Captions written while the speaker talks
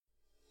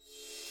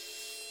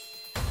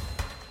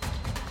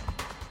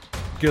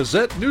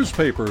Gazette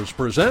Newspapers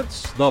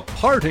presents the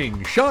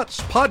Parting Shots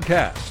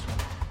Podcast.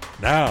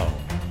 Now,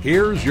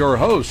 here's your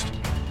host,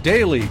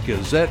 Daily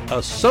Gazette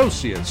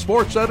Associate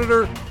Sports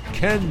Editor,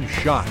 Ken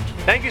Schott.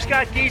 Thank you,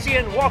 Scott Geezy,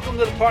 and welcome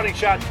to the Parting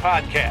Shots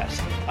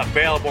Podcast.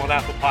 Available on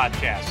Apple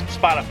Podcasts,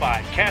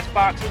 Spotify,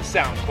 CastBox, and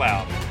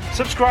SoundCloud.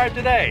 Subscribe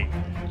today.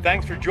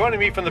 Thanks for joining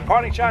me from the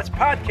Parting Shots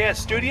Podcast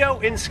studio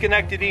in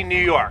Schenectady, New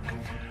York.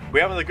 We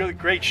have another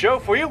great show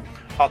for you.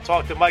 I'll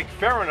talk to Mike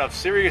Ferrin of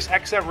Sirius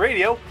XM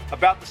Radio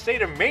about the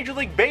state of Major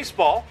League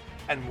Baseball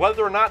and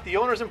whether or not the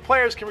owners and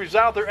players can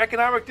resolve their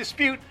economic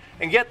dispute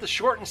and get the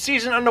shortened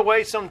season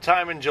underway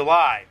sometime in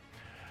July.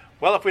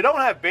 Well, if we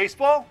don't have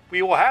baseball,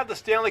 we will have the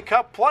Stanley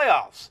Cup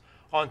Playoffs.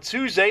 On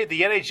Tuesday,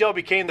 the NHL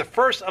became the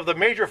first of the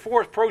major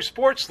four pro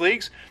sports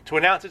leagues to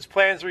announce its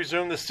plans to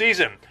resume the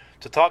season.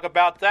 To talk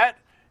about that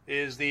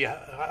is the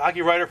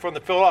hockey writer from the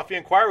Philadelphia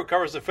Inquirer who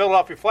covers the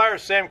Philadelphia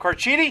Flyers, Sam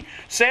Carchidi.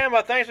 Sam,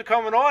 thanks for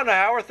coming on.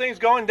 How are things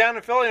going down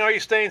in Philly, and are you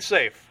staying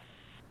safe?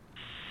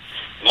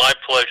 My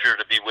pleasure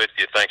to be with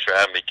you. Thanks for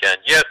having me, Ken.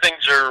 Yeah,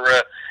 things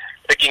are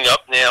picking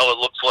up now. It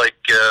looks like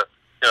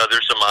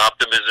there's some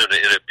optimism.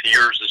 It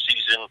appears the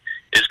season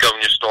is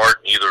going to start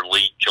in either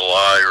late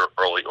July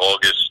or early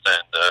August,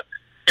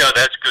 and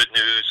that's good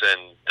news.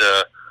 And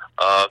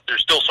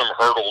there's still some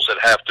hurdles that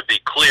have to be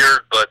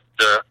cleared, but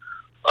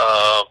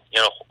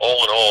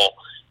all in all,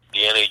 the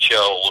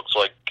NHL looks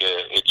like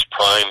it's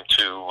primed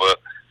to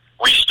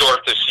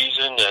restart the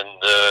season. And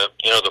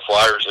the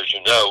Flyers, as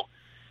you know,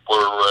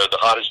 were the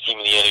hottest team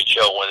in the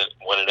NHL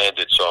when it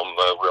ended. So I'm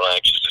real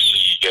anxious to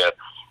see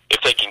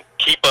if they can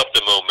keep up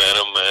the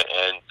momentum.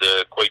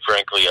 And quite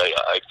frankly,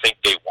 I think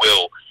they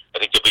will. I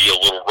think they'll be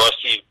a little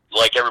rusty,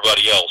 like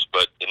everybody else,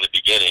 but in the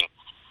beginning.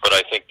 But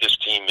I think this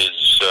team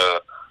is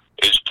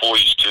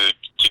poised to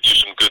do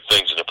some good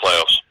things in the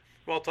playoffs.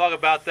 We'll talk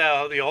about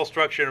that, the whole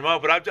structure in a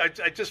moment.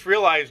 But I just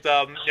realized,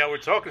 we're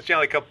talking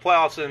Stanley Cup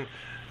playoffs, and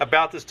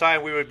about this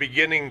time we were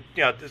beginning,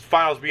 the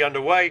finals be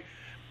underway.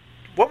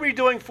 What were you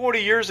doing 40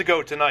 years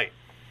ago tonight?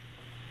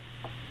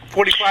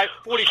 45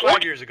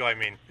 years ago, I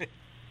mean.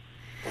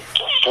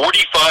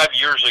 45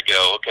 years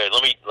ago. Okay,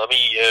 let me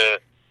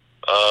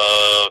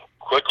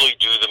quickly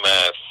do the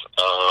math.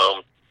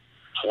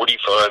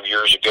 45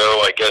 years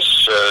ago, I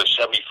guess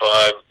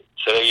 75.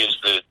 Today is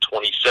the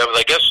 27th.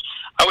 I guess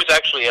I was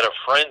actually at a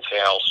friend's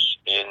house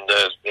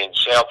in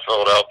South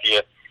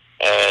Philadelphia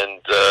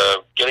and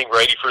getting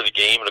ready for the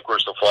game. And, of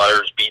course, the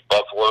Flyers beat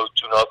Buffalo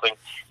 2-0.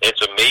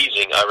 It's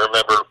amazing. I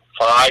remember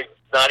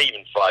not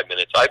even 5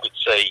 minutes, I would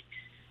say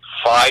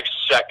 5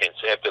 seconds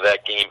after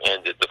that game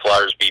ended, the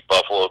Flyers beat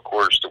Buffalo, of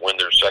course, to win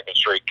their second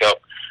straight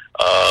cup.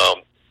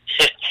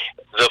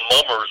 The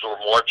Mummers were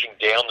marching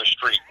down the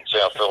street in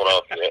South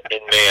Philadelphia in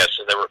mass,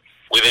 and they were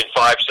within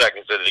 5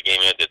 seconds after the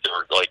game ended. There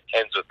were like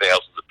tens of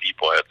thousands of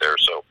people out there.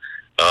 So,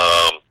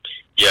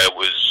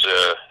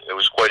 it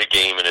was quite a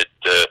game, and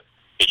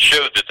it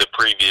showed that the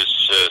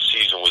previous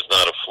season was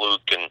not a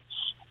fluke. And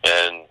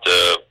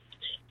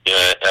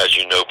as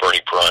you know,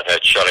 Bernie Perron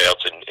had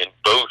shutouts in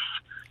both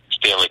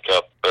Stanley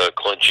Cup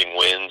clinching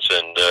wins,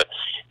 and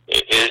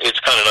it's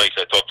kind of nice.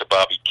 I talked to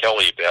Bobby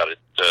Kelly about it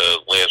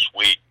last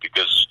week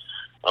because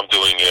I'm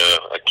doing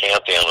a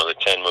countdown of the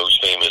 10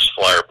 most famous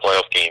Flyer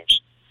playoff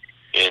games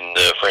in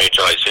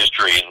franchise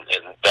history,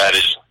 and that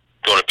is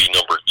going to be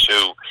number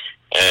 2.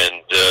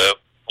 And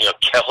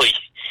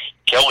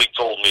Kelly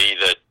told me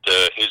that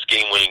his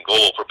game-winning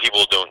goal, for people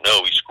who don't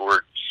know, he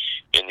scored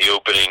in the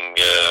opening,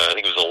 I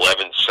think it was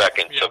 11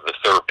 seconds of the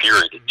third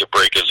period to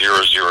break a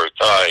 0-0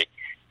 tie.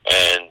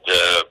 And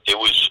it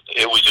was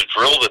a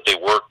drill that they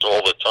worked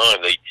all the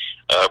time.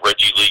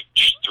 Reggie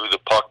Leach threw the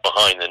puck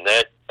behind the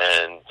net,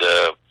 and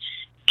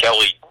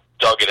Kelly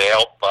dug it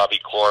out. Bobby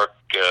Clark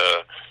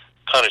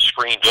kind of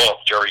screened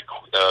off Jerry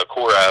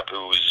Korab,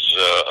 who was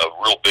a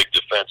real big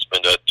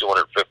defenseman,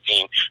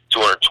 215,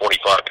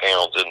 225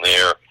 pounds in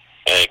there,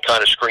 and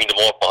kind of screened him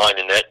off behind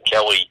the net.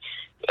 Kelly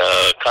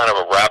kind of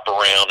a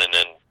wraparound and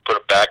then put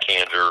a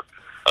backhander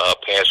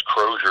past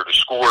Crozier to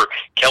score.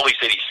 Kelly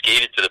said he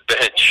skated to the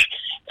bench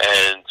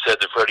and said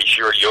to Freddie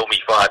Shearer, "You owe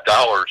me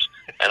 $5."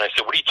 And I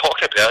said, "What are you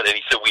talking about?" And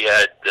he said, "We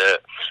had,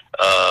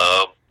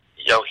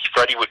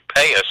 Freddie would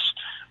pay us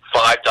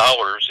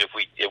 $5 if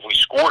we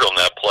scored on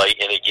that play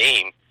in a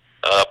game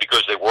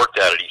because they worked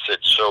at it." He said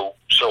so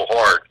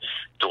hard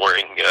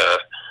during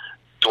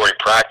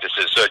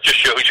practices. So it just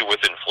shows you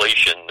with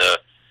inflation,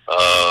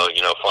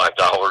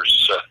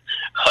 $5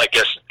 I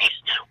guess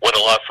went a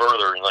lot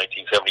further in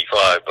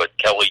 1975. But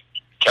Kelly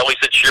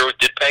said Shearer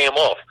did pay him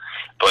off,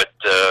 but.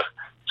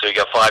 So you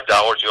got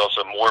 $5. You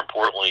also, more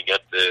importantly,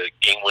 get the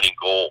game-winning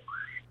goal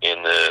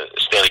in the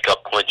Stanley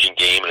Cup clinching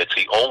game, and it's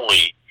the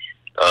only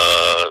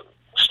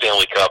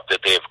Stanley Cup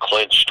that they have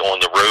clinched on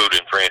the road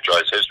in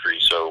franchise history.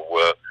 So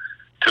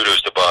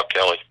kudos to Bob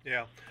Kelly.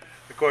 Yeah.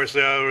 Of course,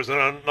 there was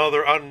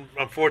another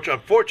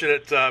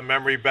unfortunate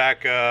memory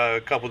back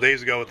a couple of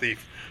days ago with the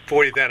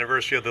 40th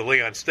anniversary of the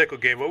Leon Stickle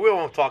game, but we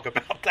won't talk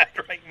about that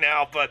right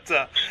now. But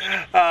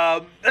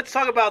let's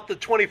talk about the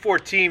 24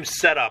 team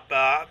setup.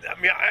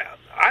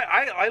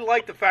 I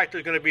like the fact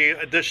there's going to be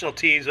additional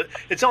teams.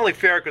 It's only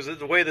fair because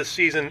the way the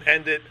season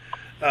ended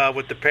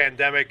with the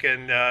pandemic,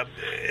 and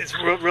it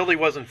really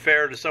wasn't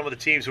fair to some of the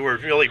teams who were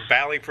really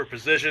battling for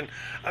position.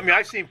 I mean,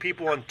 I've seen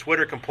people on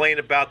Twitter complain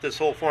about this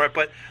whole format,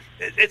 but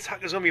there's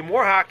going to be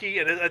more hockey,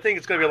 and I think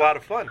it's going to be a lot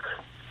of fun.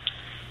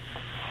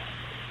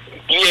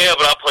 Yeah,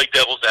 but I'll play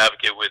devil's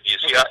advocate with you.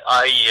 See,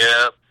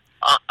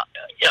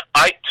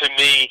 to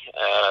me,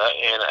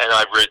 and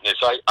I've written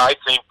this, I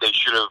think they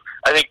should have.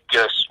 I think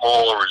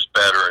smaller is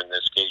better in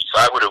this case.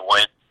 I would have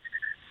went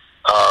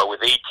with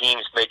 8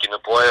 teams making the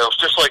playoffs,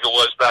 just like it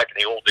was back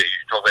in the old days.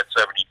 You talk about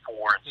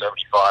 74 and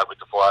 75 with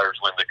the Flyers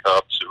win the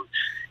Cup. So,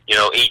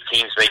 8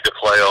 teams make the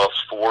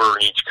playoffs, 4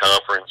 in each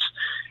conference.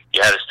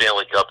 You had a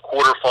Stanley Cup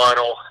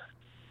quarterfinal,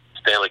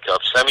 Stanley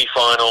Cup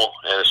semifinal,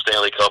 and a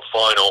Stanley Cup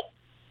final.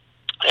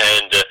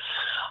 And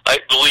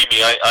believe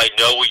me, I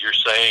know what you're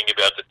saying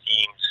about the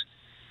teams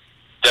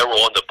that were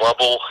on the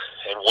bubble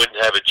and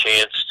wouldn't have a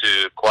chance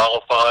to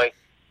qualify.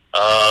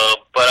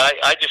 But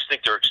I just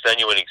think there are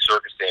extenuating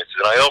circumstances.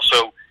 And I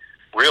also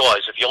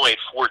realize if you only had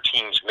 4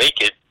 teams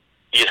make it,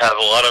 you'd have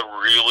a lot of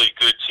really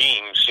good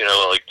teams,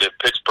 like the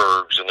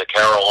Pittsburghs and the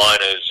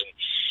Carolinas, and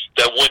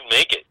that wouldn't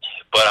make it.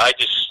 But I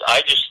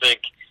just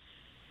think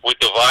with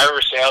the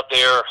virus out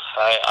there,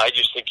 I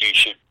just think you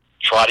should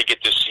try to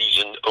get this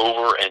season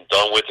over and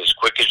done with as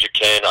quick as you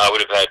can. I would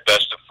have had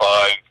best of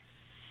 5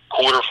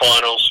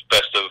 quarterfinals,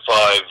 best of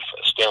 5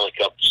 Stanley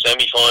Cup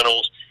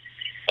semifinals,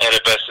 and a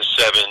best of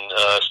 7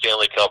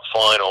 Stanley Cup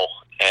final.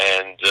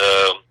 And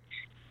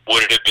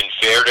would it have been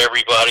fair to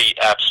everybody?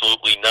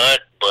 Absolutely not.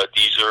 But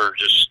these are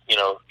just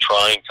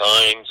trying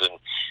times,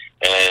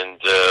 and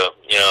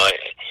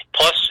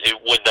plus it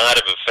would not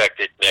have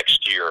affected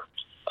next year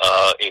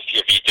if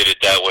you did it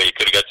that way. You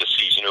could have got the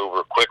season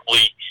over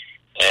quickly,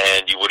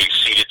 and you would have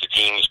exceeded the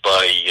teams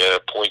by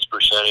points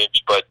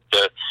percentage. But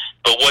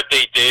what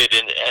they did,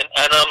 and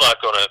I'm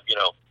not going to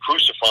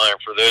crucify them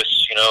for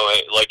this.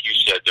 Like you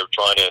said, they're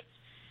trying to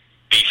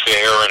be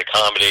fair and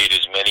accommodate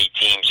as many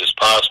teams as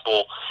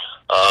possible.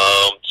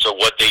 So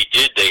what they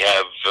did, they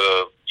have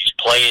these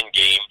play-in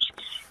games,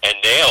 and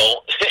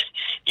now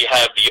you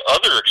have the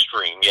other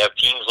extreme. You have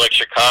teams like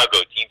Chicago,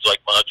 teams like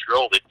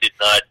Montreal that did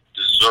not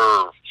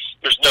deserve.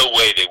 There's no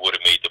way they would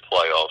have made the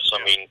playoffs.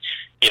 I mean,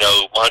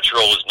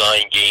 Montreal is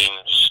 9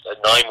 games,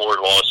 9 more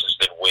losses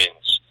than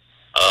wins.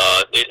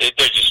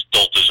 They just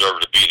don't deserve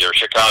to be there.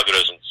 Chicago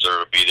doesn't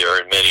deserve to be there,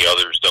 and many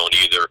others don't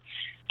either.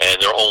 And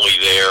they're only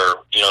there,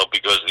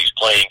 because of these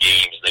playing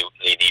games.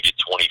 They needed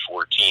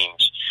 24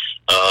 teams.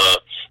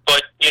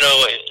 But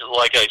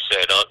like I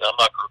said, I'm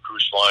not going to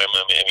crucify them.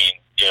 I mean,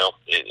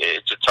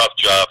 it's a tough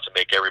job to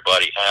make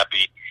everybody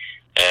happy.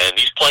 And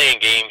these playing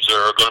games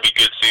are going to be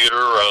good theater.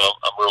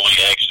 I'm really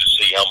anxious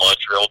to see how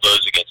Montreal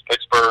does against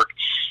Pittsburgh.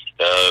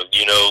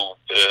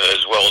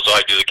 As well as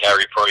I do, the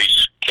Carey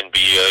Price can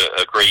be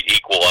a great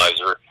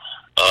equalizer.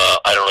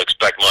 I don't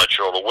expect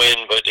Montreal to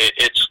win, but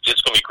it's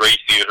going to be great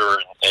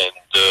theater, and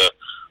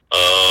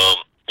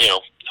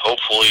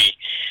hopefully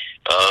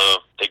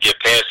they get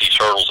past these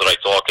hurdles that I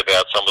talked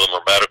about. Some of them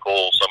are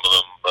medical, some of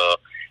them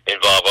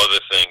involve other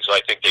things.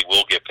 I think they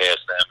will get past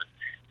them,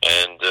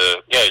 and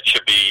it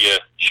should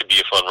be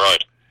a fun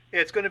ride. Yeah,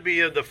 it's going to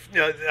be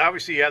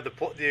obviously you have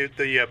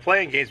the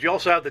playing games. You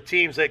also have the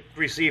teams that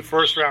receive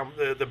first round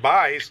the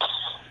byes,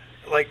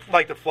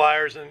 like the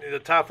Flyers and the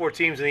top 4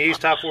 teams in the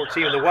East, top 4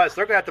 team in the West.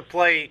 They're going to have to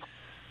play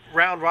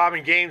round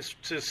robin games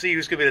to see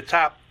who's going to be the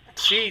top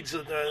seeds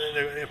to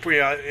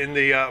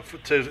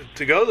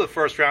go to the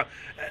first round.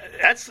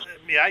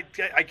 I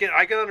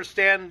can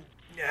understand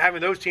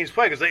having those teams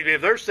play, because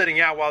if they're sitting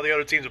out while the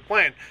other teams are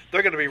playing,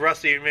 they're going to be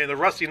rusty. I mean, they're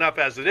rusty enough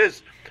as it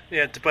is.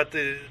 But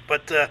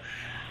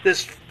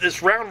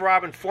this round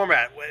robin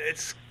format,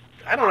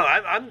 I don't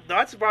know.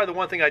 That's probably the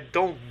one thing I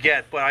don't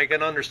get, but I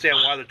can understand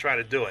why they're trying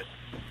to do it.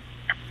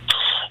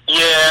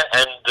 Yeah,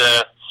 and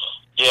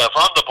if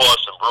I'm the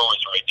Boston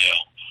Bruins right now,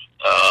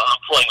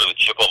 I'm playing with a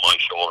chip on my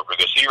shoulder,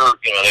 because here,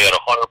 they had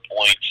 100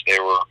 points. They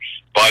were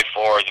by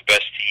far the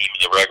best team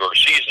in the regular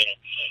season.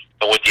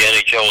 And what the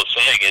NHL is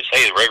saying is,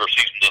 hey, the regular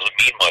season doesn't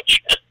mean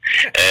much.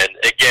 And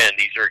again,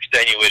 these are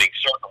extenuating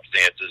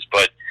circumstances,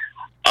 but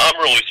I'm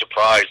really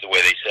surprised the way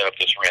they set up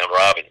this round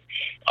robin.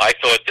 I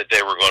thought that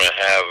they were going to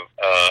have,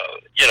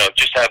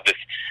 just have the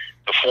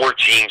 4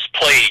 teams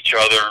play each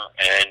other,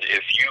 and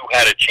if you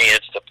had a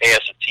chance to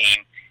pass a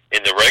team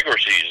in the regular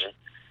season,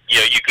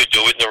 you could do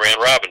it in the round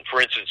robin.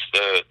 For instance,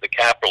 the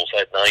Capitals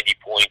had 90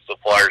 points, the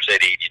Flyers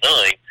had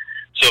 89.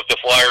 So if the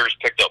Flyers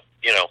picked up,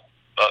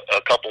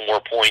 a couple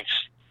more points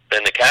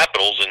than the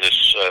Capitals in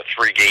this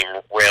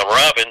 3-game round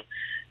robin,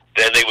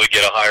 then they would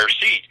get a higher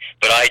seed.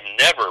 But I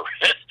never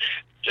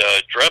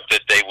dreamt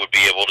that they would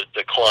be able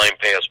to climb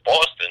past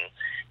Boston.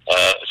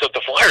 So if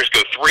the Flyers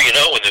go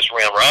 3-0 in this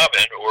round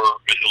robin, or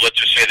let's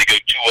just say they go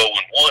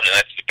 2-0-1, and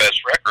that's the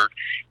best record,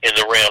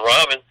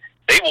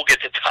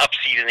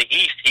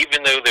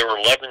 though they were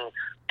 11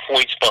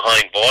 points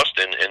behind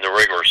Boston in the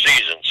regular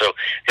season. So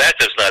that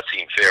does not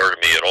seem fair to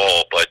me at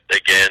all. But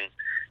again,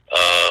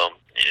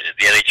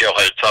 the NHL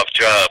had a tough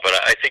job, but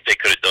I think they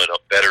could have done a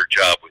better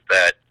job with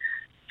that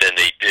than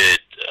they did.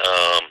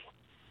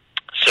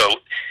 So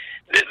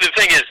the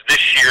thing is,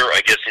 this year,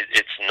 I guess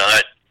it's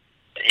not,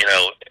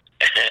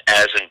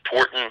 as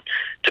important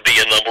to be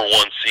a number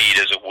one seed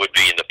as it would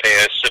be in the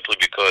past, simply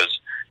because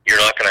you're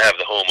not going to have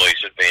the home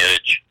ice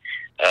advantage.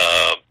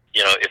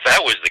 If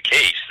that was the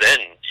case,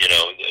 then,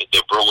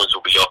 the Bruins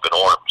will be up in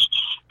arms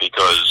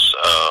because,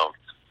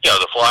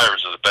 the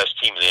Flyers are the best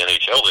team in the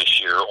NHL this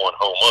year on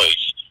home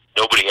ice.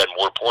 Nobody had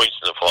more points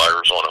than the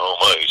Flyers on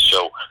home ice.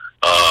 So,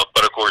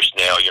 but of course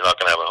now you're not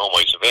going to have a home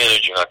ice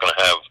advantage. You're not going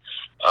to have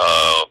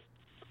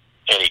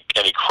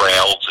any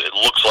crowds. It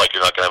looks like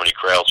you're not going to have any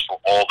crowds for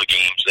all the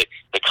games.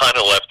 They kind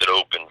of left it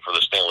open for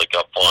the Stanley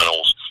Cup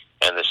Finals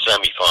and the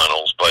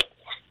semifinals, but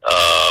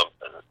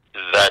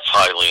that's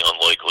highly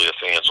unlikely the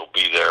fans will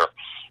be there.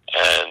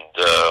 And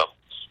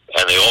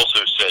they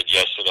also said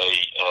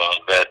yesterday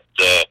that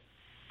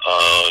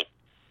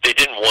they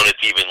didn't want it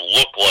to even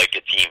look like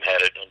a team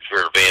had an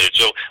unfair advantage.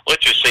 So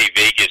let's just say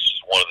Vegas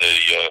is one of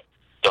the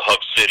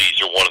hub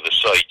cities or one of the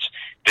sites.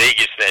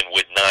 Vegas then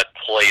would not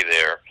play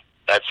there.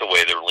 That's the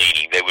way they're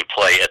leaning. They would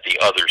play at the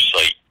other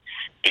site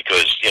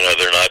because,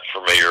 they're not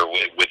familiar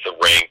with the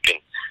rink. And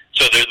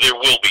so there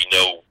will be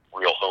no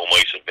real home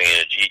ice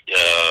advantage,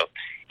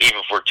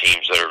 even for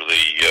teams that are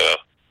the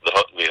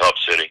hub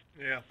city.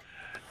 Yeah.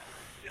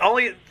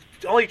 Only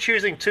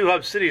choosing two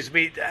hub cities. I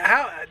mean,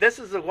 this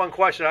is the one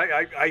question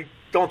I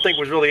don't think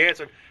was really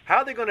answered. How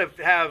are they going to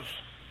have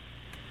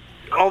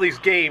all these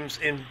games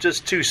in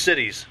just two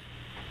cities?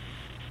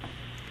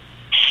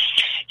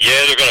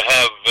 Yeah, they're going to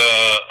have,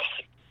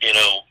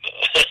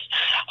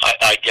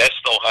 I guess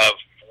they'll have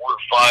 4,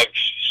 5,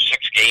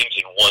 6 games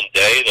in one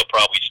day. They'll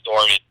probably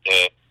start at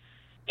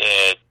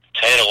 10,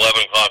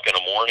 11 o'clock in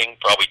the morning,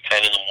 probably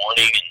 10 in the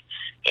morning,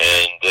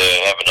 and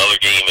have another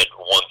game at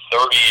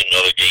 1:30,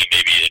 another game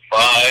maybe at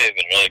 5,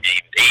 and another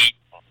game at 8,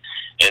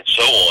 and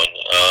so on.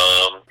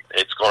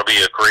 It's going to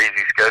be a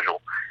crazy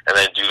schedule. And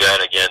then do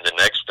that again the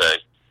next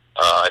day.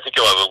 I think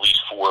you'll have at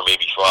least 4,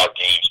 maybe 5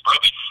 games,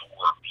 probably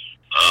 4.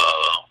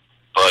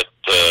 But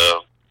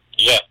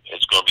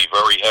it's going to be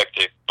very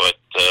hectic, but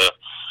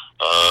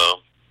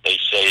they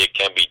say it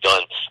can be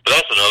done. But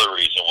that's another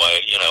reason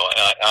why,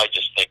 I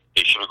just think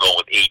they should have gone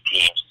with 8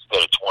 teams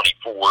instead of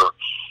 24.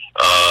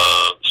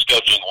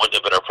 Scheduling wouldn't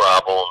have been a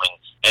problem.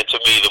 And to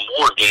me, the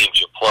more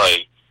games you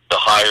play, the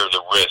higher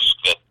the risk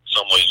that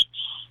someone's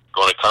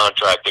going to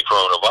contract the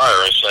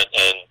coronavirus.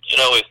 And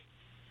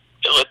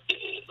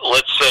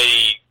let's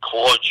say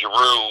Claude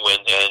Giroux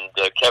and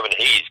Kevin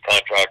Hayes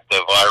contract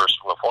the virus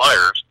from the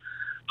Flyers.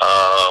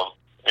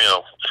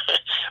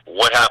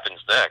 What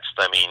happens next?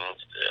 I mean,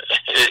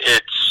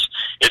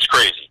 it's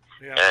crazy.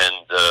 Yeah.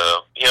 And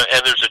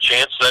there's a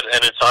chance that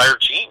an entire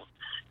team,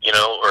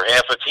 or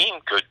half a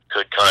team could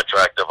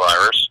contract the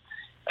virus.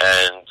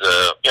 And,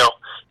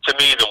 to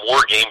me, the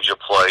more games you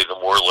play, the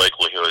more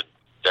likelihood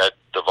that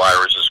the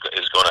virus is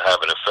going to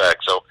have an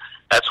effect. So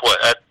that's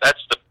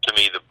to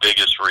me, the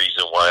biggest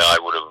reason why I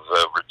would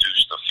have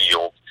reduced the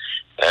field.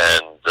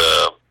 And,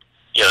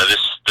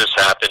 this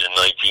happened in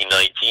 1919.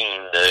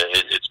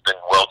 It's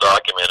been well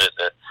documented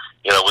that,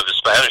 with the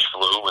Spanish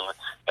flu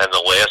and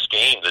the last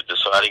game, the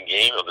deciding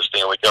game of the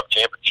Stanley Cup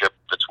Championship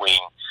between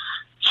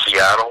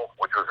Seattle,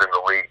 which was in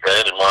the league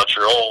then, and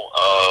Montreal,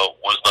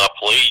 was not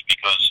played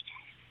because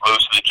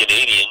most of the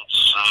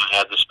Canadians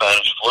had the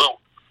Spanish flu,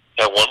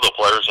 and one of the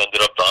players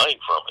ended up dying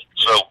from it.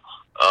 So,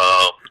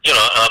 I'm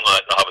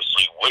not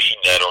obviously wishing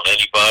that on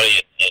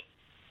anybody and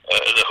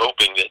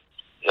hoping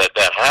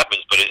that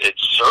happens, but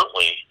it's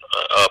certainly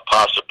a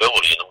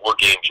possibility. And the more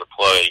games you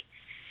play,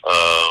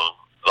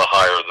 the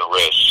higher the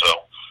risk. So,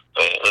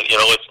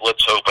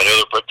 let's hope. I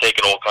know they're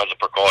taking all kinds of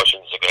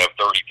precautions. They're going to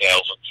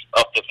have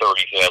up to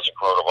 30,000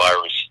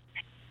 coronavirus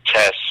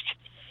tests,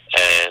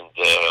 and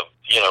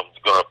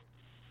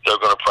they're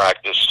going to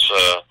practice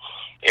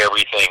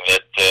everything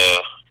that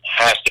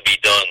has to be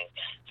done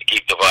to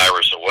keep the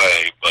virus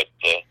away. But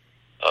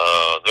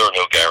there are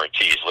no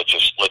guarantees. Let's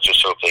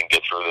just hope they can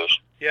get through this.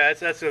 Yeah,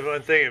 that's the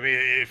one thing. I mean,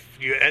 if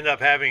you end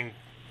up having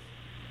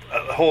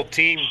a whole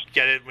team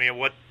get it,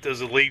 what does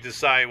the league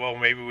decide? Well,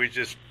 maybe we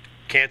just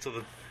cancel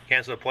the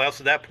playoffs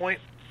at that point?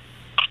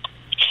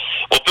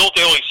 Well, Bill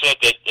Daly said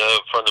that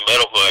from the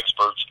medical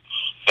experts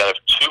that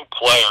if 2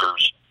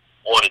 players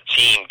on a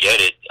team get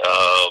it,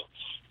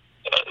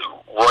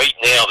 right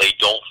now they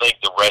don't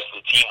think the rest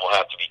of the team will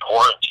have to be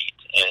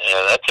quarantined.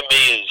 And that to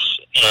me is,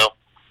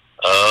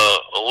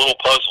 a little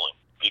puzzling,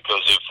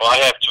 because if I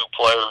have 2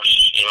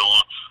 players,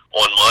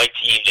 on my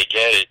team to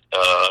get it,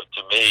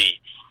 to me,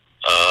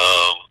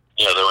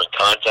 they're in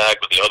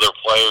contact with the other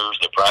players,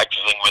 they're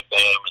practicing with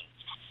them,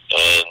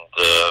 and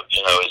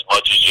as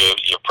much as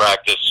you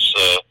practice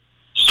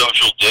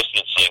social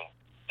distancing,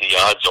 the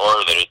odds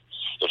are that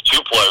if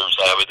 2 players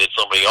have it, that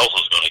somebody else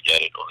is going to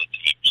get it on the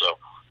team. So,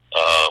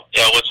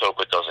 let's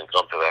hope it doesn't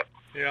come to that.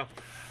 Yeah.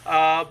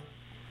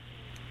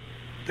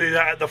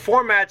 The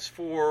formats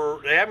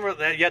they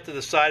haven't yet to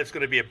decide if it's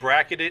going to be a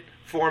bracketed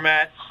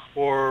format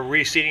or a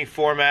reseeding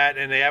format,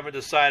 and they haven't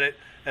decided,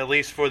 at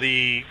least for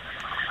the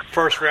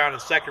first round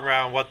and second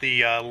round, what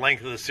the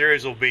length of the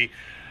series will be.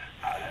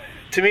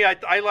 To me,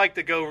 I like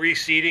to go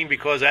reseeding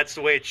because that's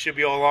the way it should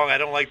be all along. I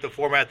don't like the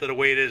format the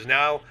way it is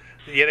now.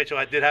 The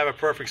NHL did have a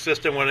perfect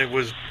system when it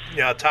was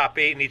top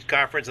 8 in each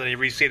conference, and they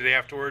reseeded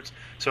afterwards.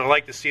 So I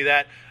like to see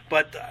that.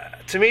 But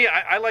to me,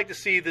 I like to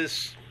see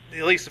this,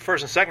 at least the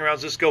first and second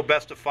rounds, just go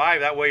best of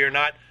 5. That way you're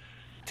not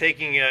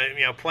taking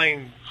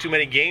playing too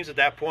many games at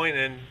that point,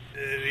 and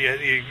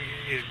you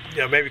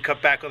maybe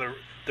cut back on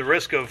the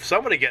risk of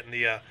somebody getting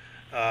the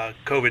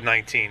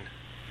COVID-19.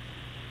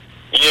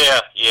 Yeah,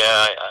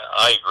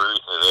 I agree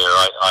with you there.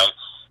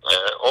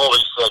 All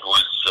he said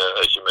was,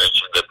 as you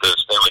mentioned, that the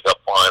Stanley Cup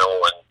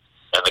final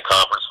and the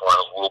conference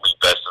finals will be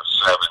best of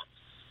 7,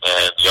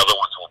 and the other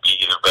ones will be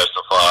either best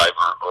of 5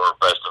 or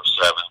best of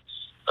 7.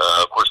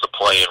 Of course, the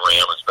play-in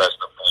round is best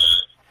of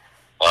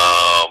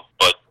 5.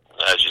 But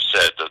as you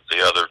said,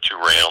 the other 2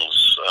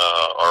 rounds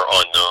are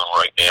unknown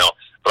right now.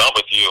 But I'm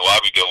with you. I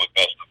would go with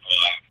best of 5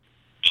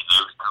 in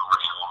those 2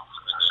 rounds,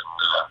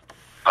 and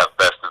have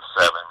best of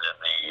 7 in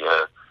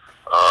the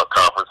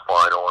conference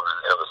final and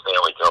the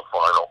Stanley Cup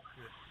final.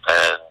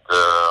 And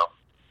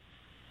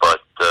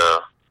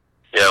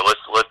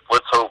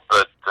let's hope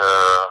that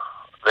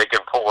they can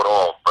pull it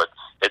off. But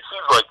it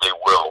seems like they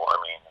will. I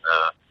mean,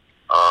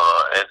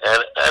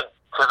 and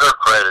to their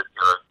credit,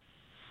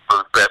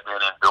 both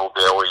Bettman and Bill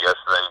Daly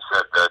yesterday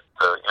said that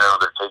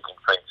they're taking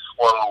things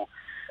slow,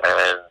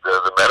 and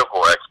the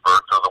medical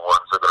experts are the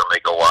ones that are going to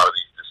make a lot of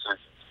these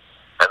decisions,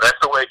 and that's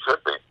the way it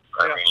should be.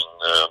 I mean,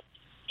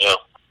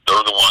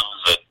 they're the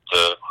ones that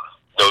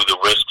know the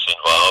risks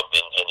involved,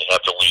 and you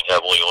have to lean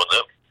heavily on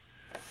them.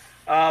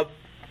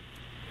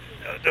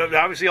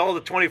 Obviously, all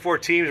the 24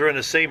 teams are in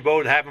the same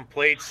boat, haven't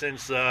played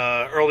since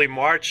early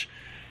March.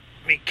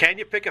 I mean, can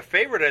you pick a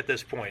favorite at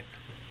this point?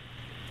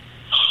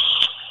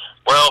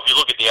 Well, if you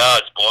look at the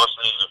odds,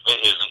 Boston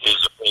is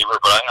a favorite,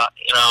 but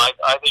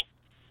I think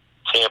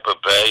Tampa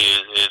Bay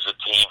is a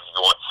team.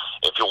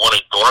 If you want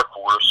a dark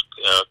horse,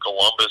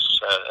 Columbus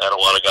had a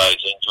lot of guys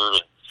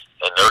injured,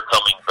 and they're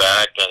coming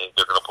back, and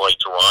they're going to play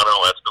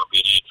Toronto. That's going to be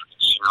an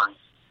interesting series.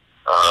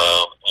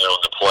 In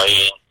the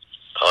play-in.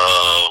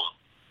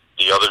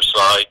 The other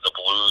side, the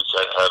Blues,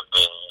 have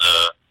been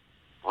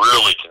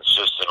really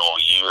consistent all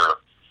year.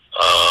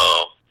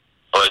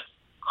 But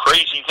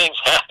crazy things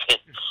happen.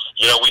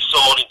 We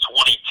saw it in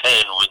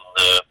 2010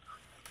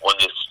 when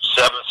the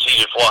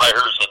 7th-seeded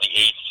Flyers and the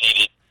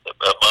 8th-seeded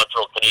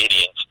Montreal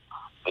Canadiens,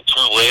 the 2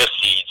 last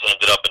seeds,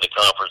 ended up in the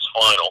conference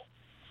final.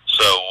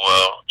 So,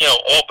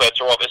 all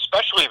bets are off,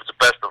 especially if it's a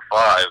best of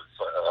 5,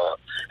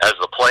 as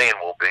the play-in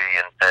will be.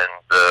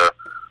 And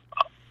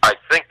I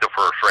think the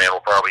first round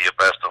will probably be a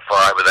best of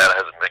 5, but that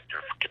hasn't been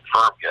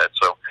confirmed yet.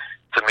 So,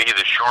 to me,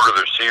 the shorter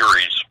the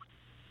series,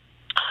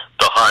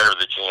 the higher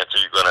the chance that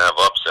you're going to have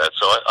upsets.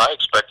 So, I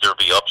expect there to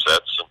be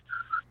upsets.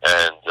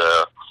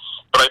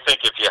 But I think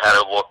if you had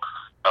to look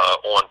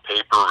on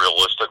paper,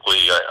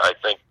 realistically, I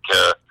think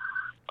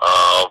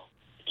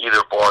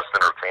either Boston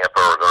or Tampa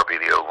are going to be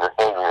the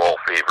overall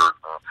favorite.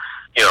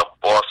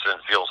 Boston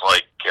feels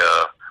like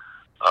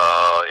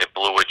it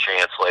blew a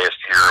chance last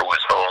year. It was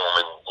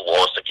home and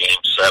lost a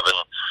Game 7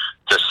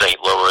 to St.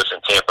 Louis,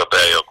 and Tampa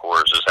Bay, of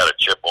course, has had a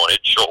chip on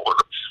its shoulder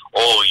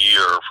all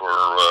year for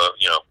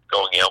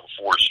going out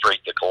 4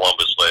 straight to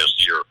Columbus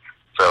last year.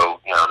 So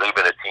they've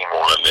been a team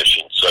on a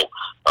mission. So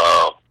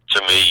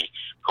to me,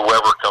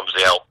 whoever comes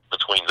out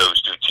between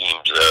those 2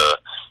 teams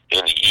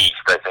in the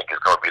East, I think is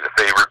going to be the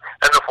favorite.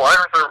 And the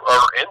Flyers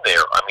are in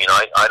there. I mean,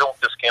 I don't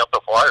discount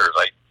the Flyers.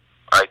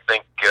 I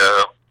think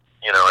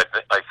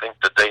I think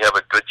that they have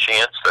a good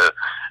chance to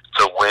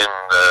win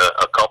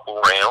a couple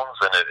rounds.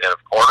 And if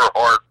Carter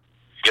Hart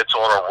gets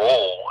on a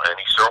roll, and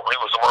he certainly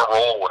was on a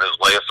roll in his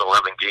last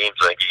 11 games,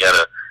 I think he had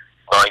a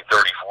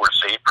 .934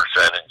 save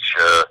percentage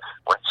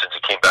since he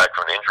came back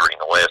from an injury in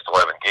the last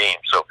 11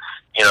 games. So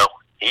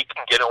he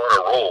can get on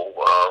a roll.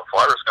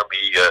 Flyers going to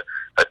be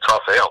a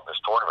tough out in this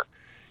tournament.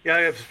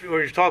 Yeah,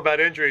 when you talk about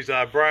injuries,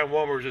 Brian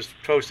Wilmer just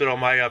posted on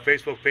my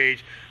Facebook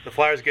page, the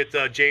Flyers get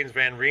James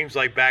Van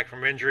Riemsdyk back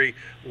from injury.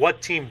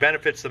 What team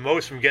benefits the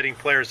most from getting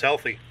players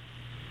healthy?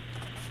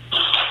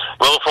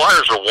 Well, the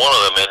Flyers are one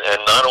of them,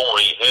 and not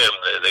only him,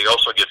 they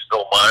also get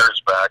Phil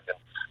Myers back. And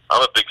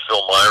I'm a big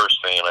Phil Myers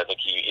fan. I think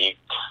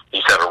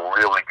he's had a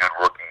really good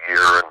rookie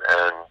year,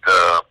 and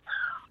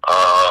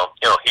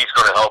he's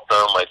going to help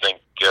them. I think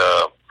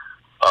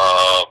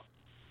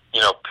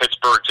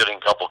Pittsburgh's getting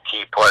a couple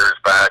key players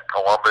back.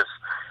 Columbus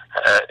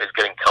is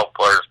getting a couple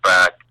players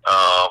back.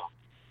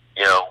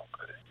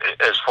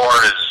 As far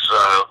as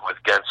with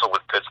Gensel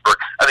with Pittsburgh,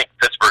 I think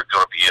Pittsburgh's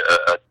going to be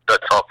a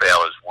tough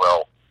out as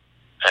well.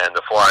 And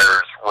the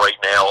Flyers, right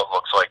now, it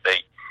looks like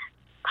they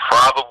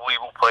probably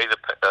will play the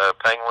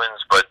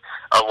Penguins, but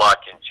a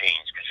lot can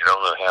change because you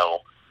don't know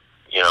how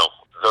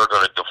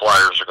the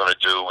Flyers are going to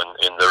do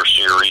in their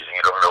series, and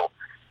you don't know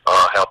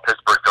how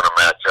Pittsburgh's going to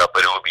match up.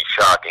 But it would be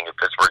shocking if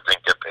Pittsburgh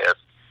didn't get past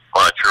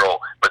Montreal.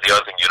 But the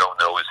other thing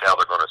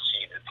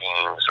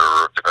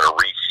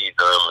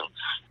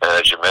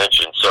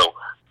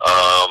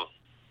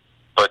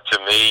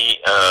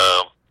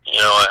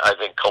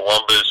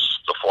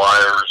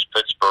Flyers,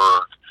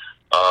 Pittsburgh,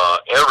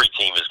 every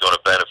team is going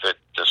to benefit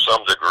to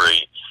some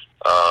degree.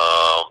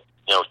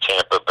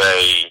 Tampa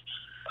Bay,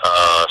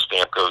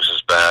 Stamkos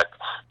is back.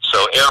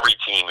 So every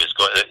team is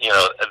going to,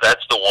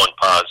 that's the one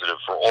positive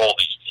for all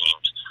these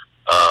teams.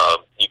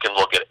 You can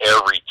look at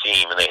every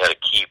team, and they had a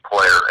key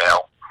player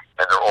out,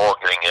 and they're all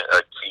getting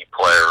a key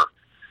player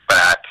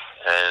back,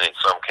 and in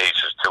some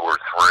cases 2 or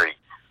 3.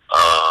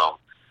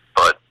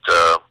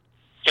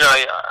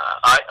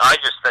 I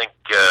just think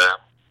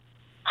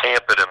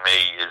Tampa, to me,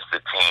 is the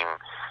team.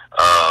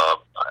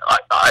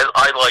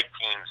 I like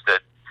teams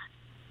that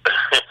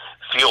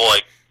feel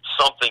like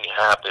something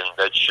happened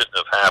that shouldn't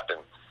have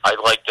happened. I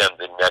like them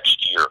the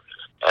next year.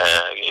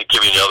 I'll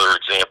give you another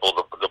example,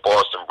 the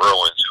Boston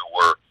Bruins, who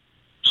were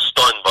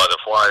stunned by the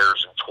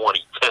Flyers in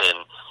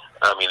 2010.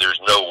 I mean,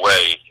 there's no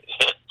way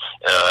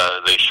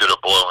they should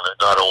have blown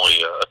not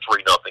only a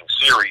 3-0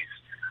 series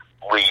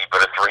lead,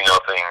 but a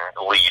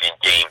 3-0 lead in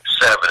Game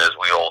 7, as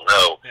we all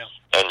know. Yeah.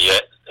 And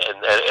yet, and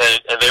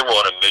they were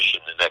on a mission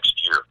the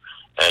next year,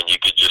 and you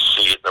could just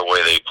see it in the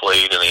way they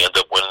played, and they ended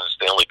up winning the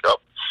Stanley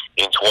Cup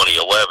in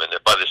 2011.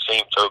 And by the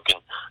same token,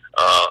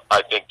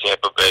 I think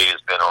Tampa Bay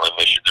has been on a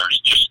mission. There's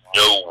just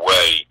no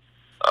way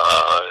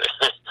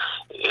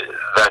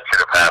that should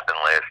have happened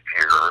last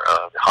year,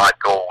 hot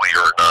goalie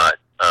or not.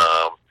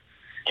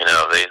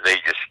 They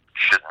just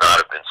should not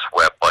have been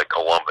swept by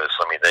Columbus.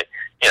 I mean, they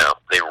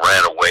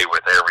ran away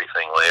with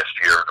everything last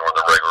year during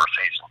the regular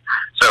season.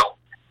 So,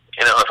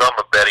 if I'm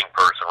a betting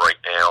person right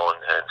now,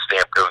 and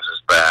Stamkos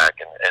is back,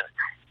 and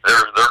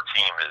their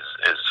team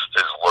is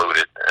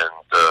loaded, and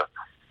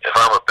if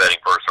I'm a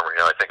betting person right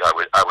now, I think I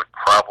would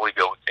probably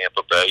go with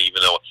Tampa Bay,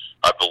 even though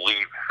I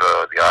believe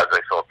the odds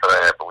I saw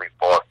today, I believe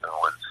Boston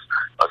was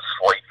a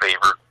slight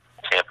favorite.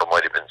 Tampa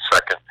might have been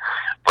second.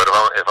 But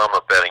if I'm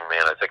a betting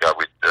man, I think I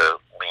would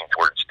lean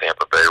towards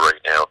Tampa Bay right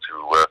now to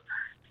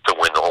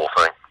win the whole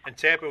thing. And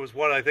Tampa was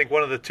one of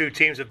the 2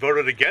 teams that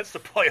voted against the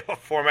playoff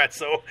format,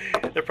 so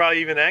they're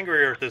probably even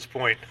angrier at this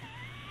point.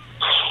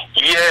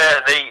 Yeah,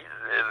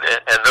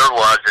 and their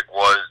logic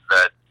was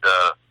that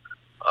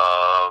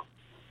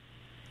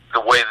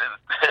the way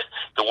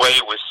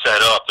it was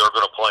set up, they're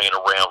going to play in a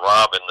round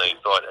robin. They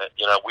thought,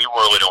 we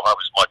really don't have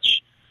as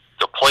much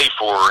to play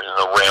for in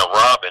the round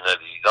robin, and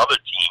these other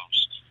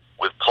teams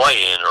with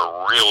play-in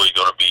are really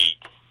going to be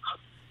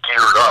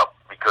geared up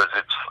because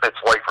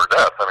it's life or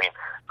death. I mean,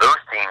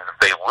 those teams, if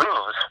they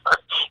lose,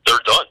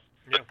 they're done.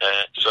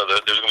 Yeah. So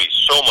there's going to be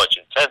so much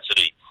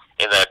intensity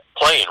in that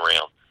play-in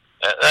round.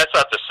 That's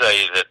not to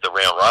say that the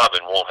round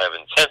robin won't have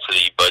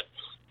intensity, but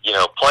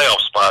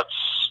playoff spots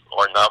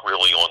are not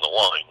really on the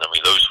line. I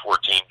mean, those 4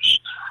 teams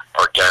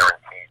are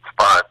guaranteed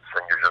spots,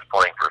 and you're just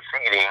playing for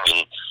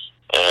seeding,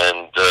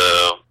 and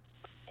the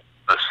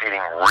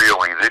seeding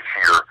really this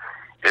year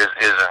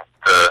isn't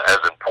as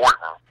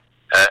important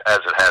as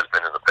it has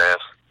been in the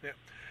past. Yeah.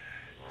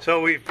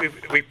 So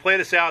we play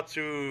this out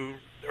to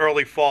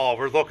early fall.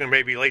 We're looking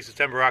maybe late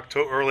September,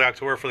 early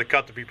October for the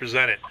Cup to be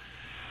presented.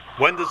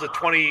 When does the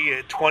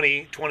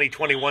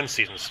 2020-2021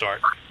 season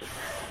start?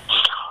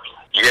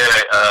 Yeah,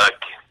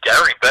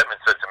 Gary Bettman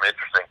said some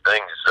interesting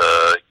things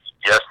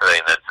yesterday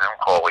in that Zoom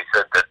call. He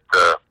said that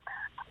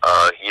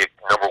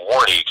number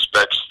one, he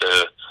expects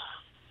the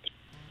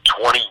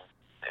 2020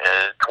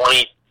 and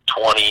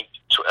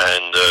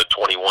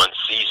 21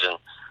 season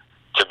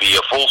to be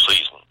a full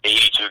season,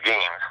 82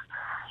 games,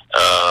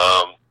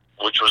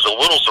 which was a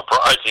little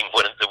surprising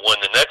when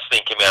the next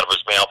thing came out of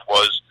his mouth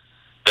was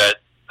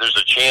that there's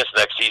a chance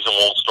next season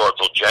won't start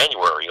till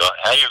January.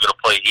 How you're going to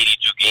play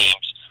 82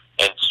 games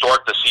and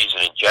start the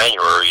season in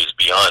January is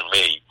beyond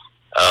me.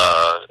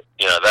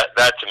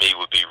 That to me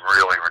would be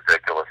really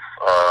ridiculous.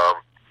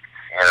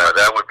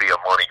 That would be a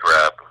money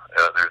grab.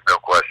 There's no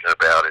question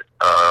about it.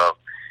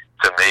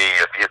 To me,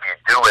 if you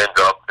do end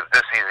up, if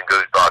this season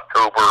goes to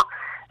October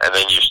and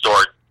then you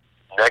start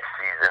next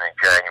season in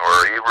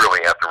January, you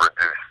really have to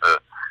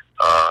reduce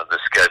the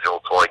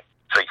schedule to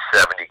say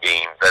 70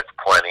 games. That's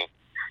plenty.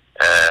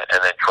 And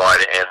then try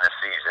to end the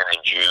season in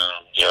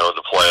June,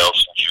 the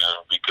playoffs in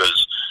June,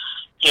 because,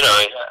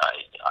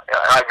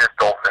 I just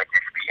don't think you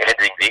should be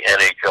ending the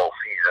NHL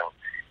season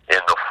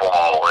in the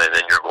fall, and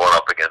then you're going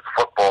up against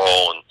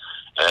football, and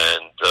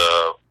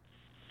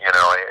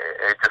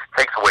it just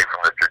takes away from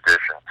the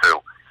tradition,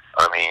 too.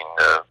 I mean,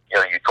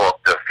 you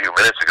talked a few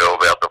minutes ago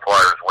about the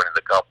Flyers winning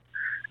the Cup.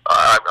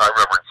 I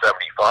remember in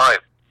 75,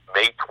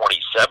 May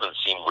 27th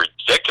seemed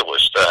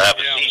ridiculous to have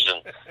a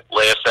season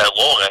last that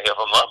long. If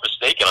I'm not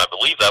mistaken, I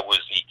believe that was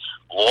the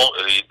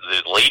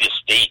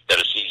latest date that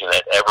a season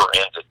had ever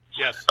ended.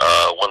 Yes.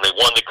 When they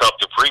won the Cup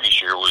the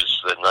previous year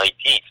was the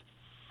 19th.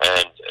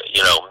 And,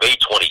 May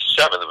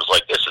 27th, it was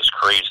like, this is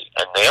crazy.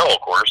 And now,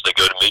 of course, they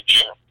go to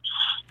mid-June.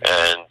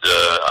 And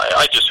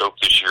I just hope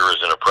this year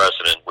isn't a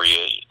precedent where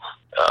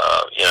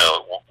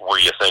where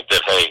you think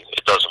that, hey,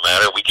 it doesn't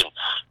matter. We can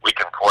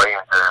play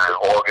into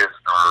August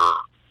or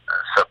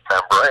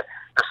September.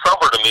 The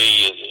summer, to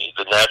me,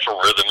 the natural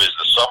rhythm is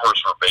the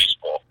summer's for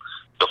baseball.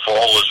 The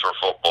fall is for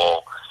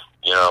football,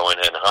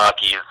 and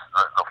hockey is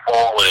the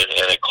fall,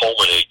 and it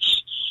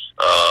culminates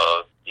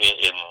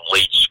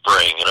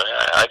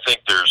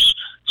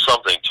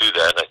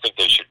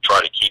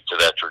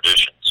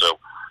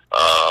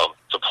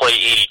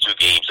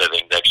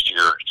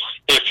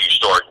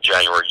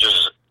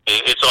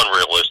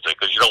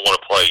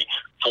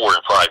 4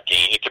 and 5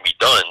 games. It can be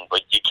done,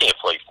 but you can't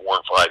play 4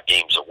 and 5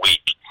 games a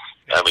week.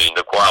 I mean,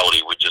 the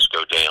quality would just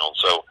go down.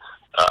 So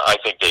I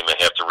think they may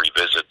have to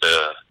revisit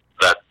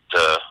that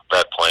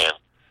plan.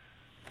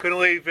 Couldn't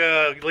leave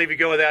you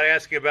go without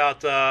asking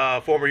about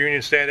former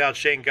Union standout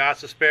Shane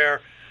Gostisbehere.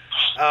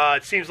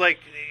 It seems like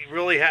he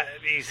really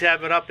he's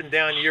having an up and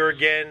down year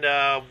again.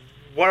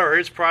 What are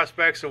his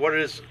prospects, and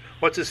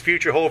what's his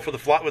future hold for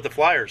with the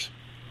Flyers?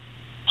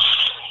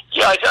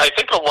 Yeah, I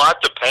think a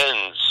lot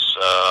depends,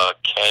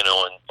 Ken,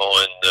 on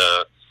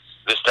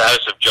the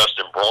status of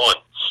Justin Braun.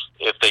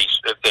 If they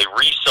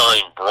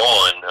re-sign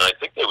Braun, and I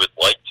think they would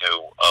like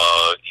to,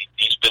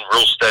 he's been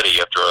real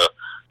steady after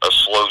a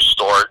slow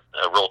start,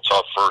 a real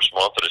tough first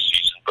month of the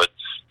season. But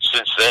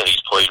since then,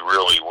 he's played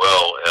really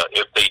well.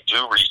 If they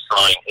do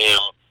re-sign him,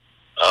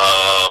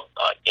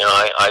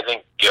 I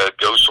think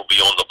Ghost will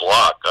be on the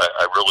block.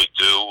 I really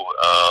do.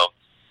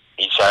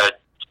 He's had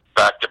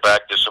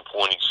back-to-back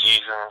disappointing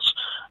seasons,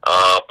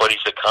 but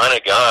he's the kind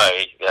of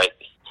guy that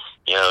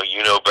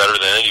you know better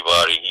than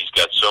anybody. He's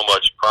got so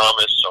much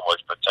promise, so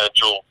much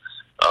potential.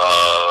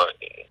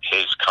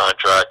 His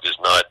contract is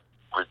not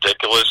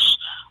ridiculous.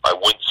 I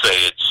wouldn't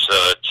say it's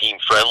team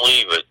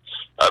friendly, but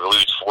I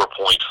believe it's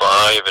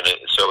 4.5, and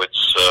so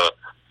it's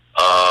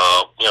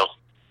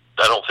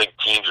I don't think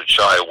teams would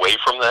shy away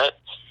from that.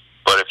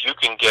 But if you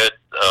can get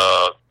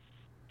a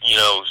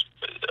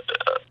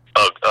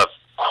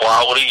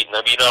quality,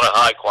 maybe not a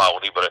high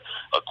quality, but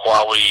a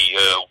quality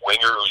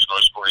winger who's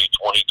going to score you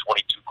 20,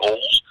 22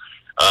 goals,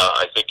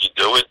 I think you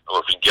do it.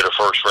 Or if you can get a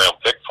first round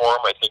pick for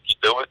him, I think you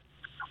do it.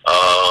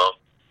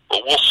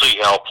 But we'll see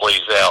how it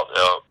plays out.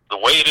 The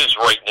way it is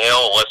right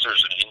now, unless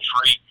there's an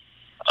injury,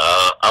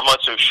 I'm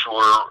not so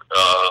sure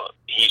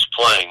he's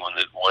playing when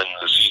the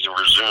season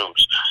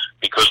resumes,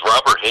 because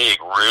Robert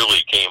Haig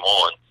really came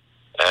on,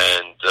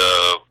 and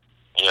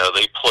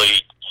they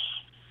played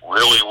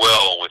really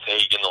well with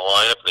Haig in the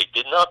lineup. They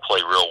did not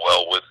play real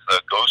well with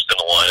Ghost in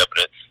the lineup,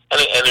 and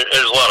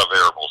there's a lot of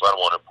variables. I don't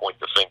want to point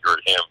the finger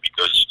at him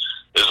because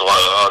there's a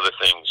lot of other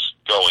things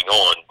going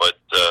on, but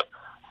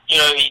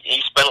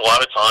he spent a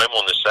lot of time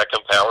on the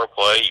second power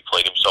play. He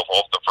played himself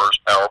off the first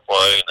power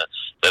play, and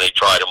then they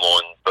tried him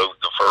on both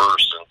the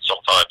first and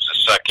sometimes the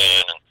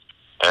second,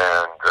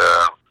 and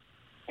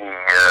he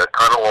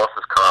kind of lost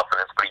his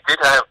confidence. But he did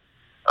have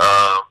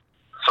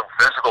some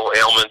physical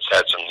ailments,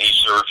 had some knee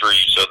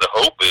surgery, so the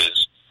hope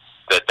is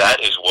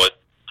that is what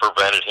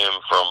prevented him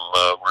from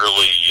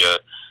really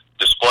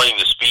displaying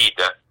the speed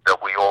that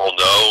we all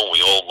know,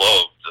 we all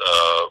loved,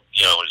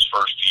 in his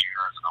first few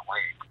years in the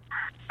league.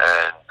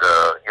 And,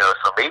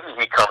 so maybe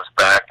he comes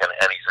back and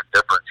he's a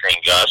different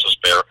Shane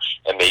Gostisbehere,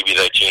 and maybe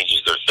that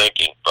changes their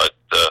thinking. But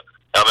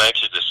I'm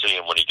anxious to see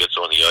him when he gets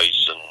on the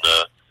ice and,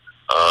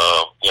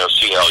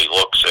 see how he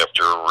looks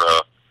after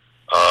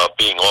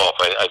being off.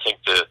 I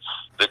think the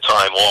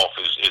time off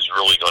is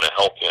really going to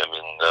help him,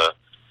 and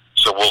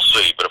so we'll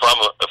see. But if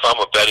I'm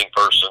a betting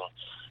person,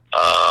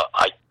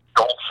 I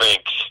don't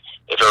think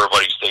if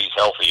everybody stays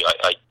healthy,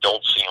 I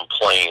don't see him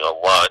playing a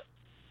lot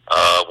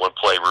when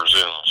play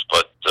resumes.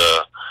 But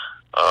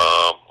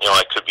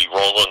I could be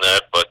wrong on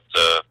that. But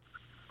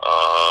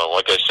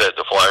like I said,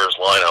 the Flyers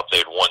lineup, they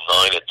had won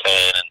 9 of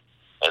 10,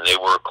 and they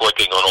were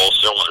clicking on all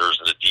cylinders,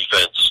 and the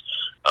defense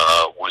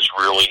was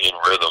really in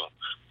rhythm,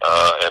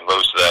 and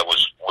most of that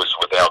was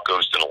without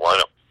Ghost in the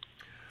lineup.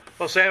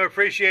 Well, Sam, I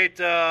appreciate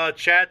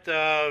chat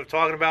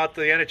talking about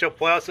the NHL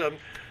playoffs.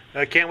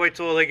 I can't wait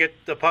till they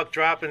get the puck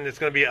drop, and it's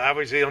going to be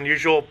obviously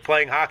unusual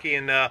playing hockey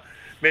in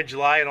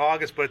mid-July and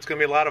August, but it's going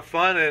to be a lot of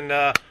fun,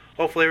 and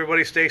hopefully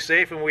everybody stays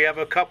safe, and we have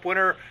a cup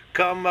winner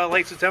come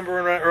late September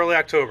and early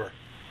October.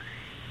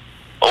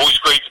 Always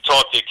great to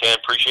talk to you, Ken.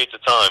 Appreciate the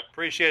time.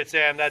 Appreciate it,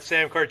 Sam. That's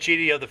Sam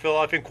Carchidi of the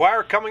Philadelphia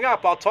Inquirer. Coming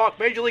up, I'll talk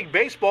Major League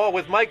Baseball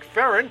with Mike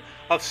Ferrin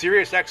of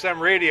Sirius XM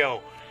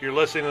Radio. You're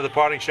listening to the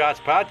Parting Shots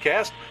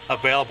podcast,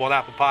 available on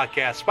Apple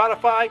Podcasts,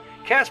 Spotify,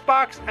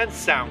 CastBox, and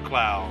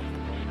SoundCloud.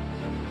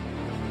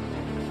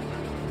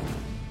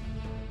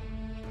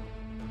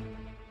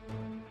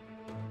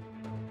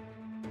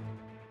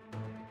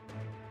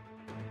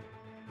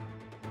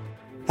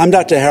 I'm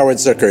Dr. Howard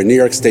Zucker, New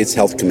York State's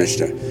Health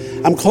Commissioner.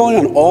 I'm calling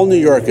on all New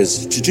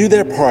Yorkers to do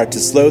their part to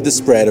slow the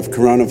spread of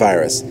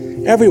coronavirus.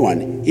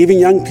 Everyone, even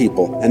young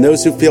people and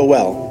those who feel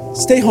well,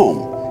 stay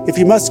home. If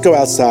you must go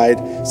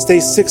outside, stay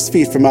 6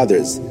 feet from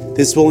others.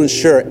 This will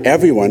ensure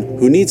everyone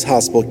who needs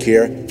hospital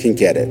care can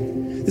get it.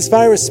 This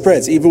virus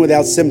spreads even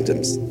without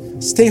symptoms.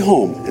 Stay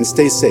home and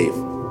stay safe.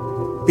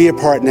 Be a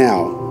part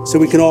now so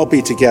we can all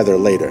be together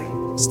later.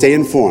 Stay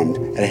informed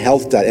at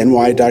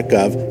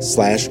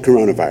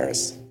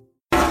health.ny.gov/coronavirus.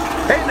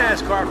 Hey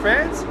NASCAR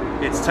fans,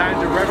 it's time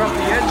to rev up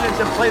the engines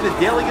and play the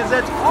Daily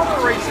Gazette's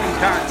Auto Racing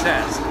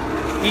Contest.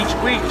 Each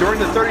week during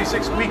the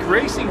 36-week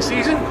racing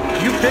season,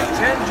 you pick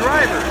 10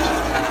 drivers.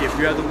 If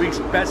you have the week's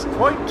best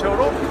point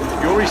total,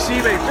 you'll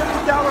receive a $50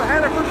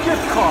 Hannaford gift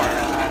card.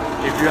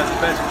 If you have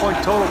the best point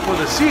total for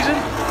the season,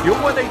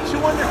 you'll win a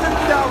 $250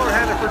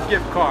 Hannaford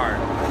gift card.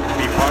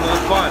 Be part of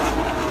the fun.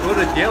 Go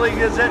to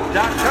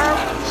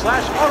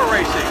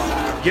dailygazette.com/autoracing.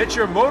 Get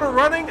your motor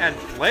running and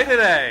play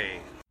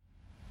today.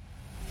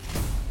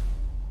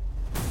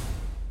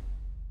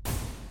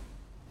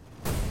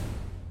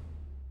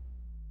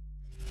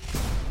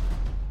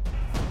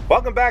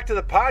 Welcome back to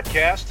the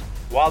podcast.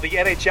 While the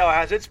NHL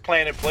has its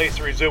plan in place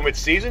to resume its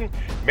season,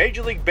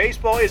 Major League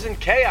Baseball is in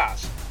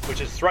chaos,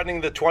 which is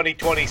threatening the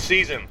 2020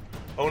 season.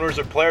 Owners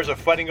and players are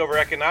fighting over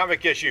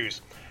economic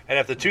issues, and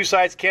if the two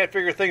sides can't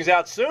figure things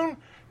out soon,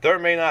 there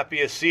may not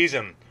be a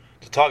season.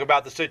 To talk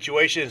about the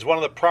situation is one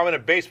of the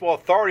prominent baseball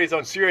authorities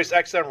on Sirius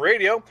XM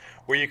Radio,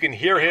 where you can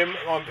hear him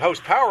on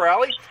host Power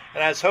Alley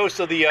and as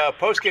host of the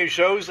post-game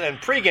shows and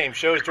pre-game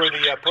shows during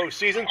the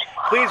postseason.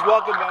 Please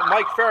welcome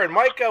Mike Ferrin.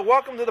 Mike,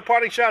 welcome to the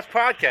Parting Shots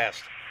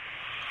podcast.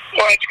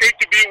 Well, it's great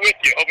to be with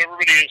you. Hope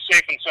everybody is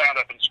safe and sound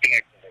up in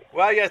Schenectady.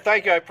 Well, yeah,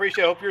 thank you. I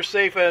appreciate it. I hope you're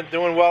safe and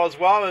doing well as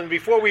well. And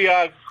before we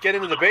get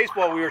into the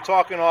baseball, we were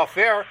talking off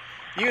air.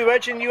 You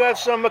mentioned you have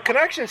some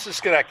connections to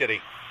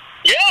Schenectady.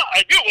 Yeah, I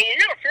do. Well, we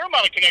got a fair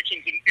amount of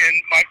connections in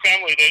my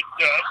family that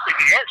in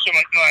New York. So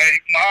my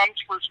mom's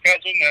first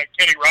cousin,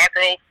 Kenny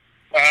Rocco,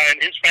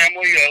 and his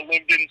family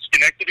lived in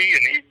Schenectady,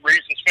 and he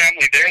raised his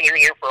family there. They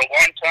were there for a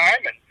long time.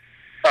 And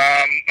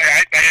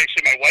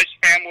actually, my wife's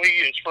family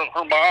is from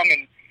her mom,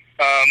 and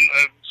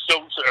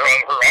so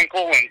her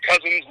uncle and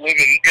cousins live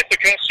in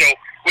Ithaca. So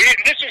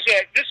this is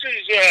it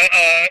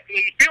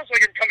feels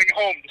like I'm coming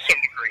home to some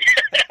degree.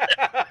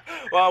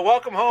 Well,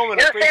 welcome home. And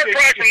we're far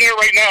cry from there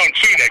right now in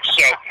Phoenix.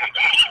 So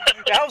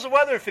how's the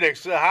weather in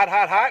Phoenix? Hot?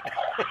 Yeah,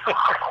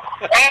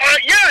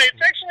 it's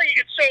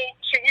so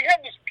we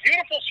had this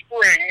beautiful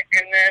spring,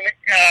 and then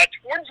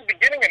towards the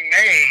beginning of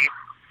May,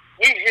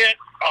 we hit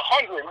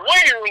 100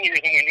 way earlier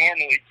than we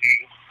normally do.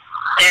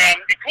 And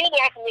it cooled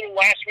off a little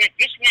last week.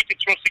 This week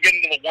it's supposed to get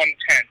into the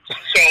 110s.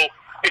 So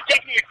it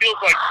definitely feels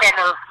like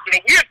summer. You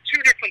know, we have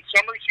two different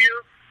summers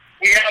here.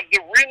 We have the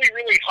really,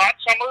 really hot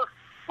summer,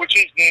 which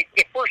is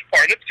the first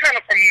part. It's kind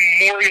of from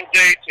Memorial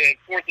Day to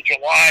 4th of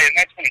July, and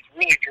that's when it's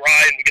really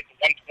dry and we get the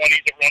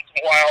 120s every once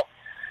in a while.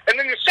 And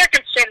then the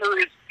second summer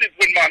is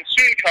when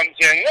monsoon comes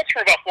in. That's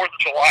from about 4th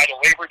of July to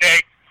Labor Day.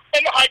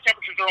 And the high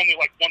temperatures are only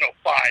like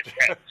 105, so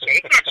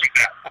it's not too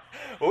bad.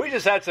 Well, we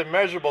just had some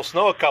measurable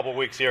snow a couple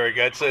weeks here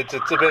ago. It's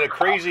been a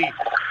crazy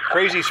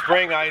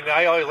spring.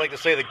 I always like to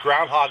say the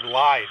groundhog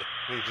lied.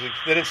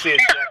 They didn't see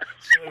it.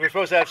 We're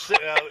supposed to have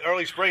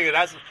early spring.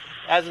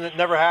 It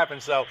never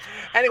happened. So,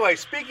 anyway,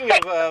 speaking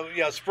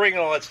of spring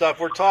and all that stuff,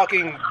 we're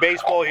talking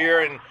baseball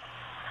here. And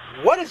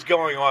what is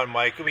going on,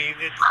 Mike? I mean,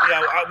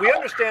 we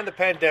understand the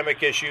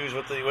pandemic issues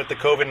with the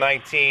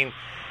COVID-19.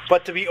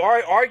 But to be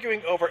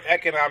arguing over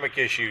economic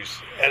issues,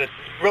 and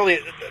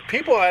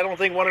people I don't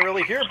think want to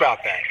really hear about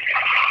that.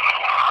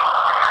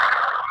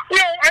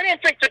 No, I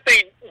don't think that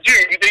they do.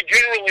 They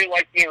generally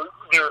like their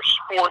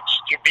sports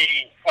to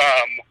be,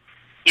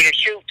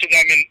 served to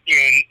them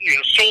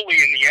solely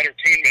in the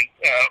entertainment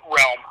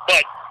realm.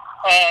 But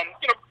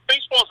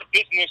baseball is a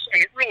business,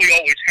 and it really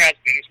always has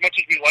been. As much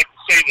as we like to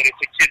say that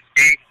it's a kid's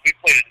game, we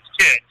played it as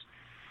kids.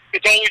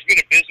 It's always been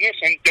a business,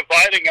 and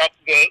dividing up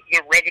the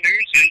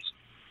revenues is.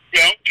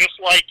 Just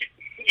like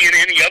in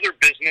any other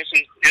business,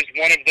 is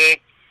one of the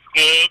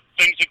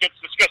things that gets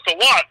discussed a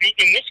lot.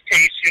 In this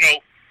case,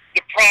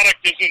 the product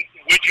isn't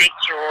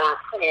widgets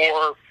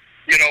or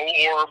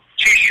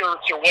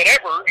T-shirts or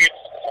whatever.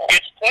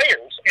 It's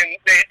players, and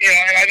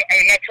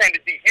I'm not trying to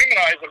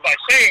dehumanize them by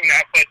saying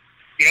that, but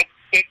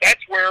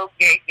that's where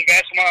the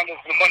vast amount of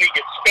the money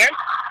gets spent,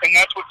 and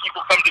that's what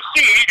people come to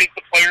see is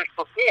the players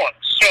perform.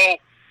 So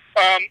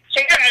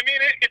yeah, I mean,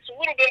 it's a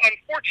little bit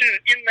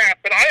unfortunate in that,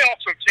 but I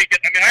also take it,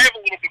 I have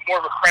a little bit more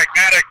of a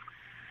pragmatic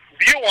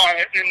view on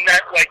it in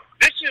that,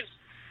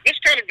 this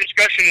kind of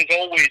discussion is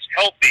always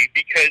healthy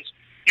because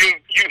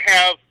you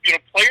have,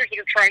 players that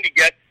are trying to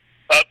get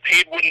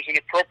paid what is an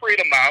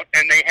appropriate amount,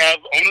 and they have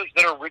owners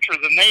that are richer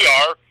than they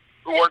are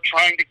who are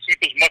trying to keep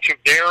as much of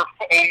their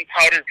own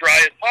powder dry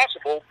as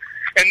possible.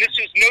 And this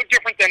is no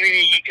different than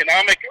any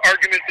economic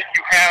argument that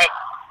you have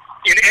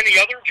in any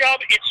other job.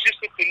 It's just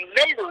that the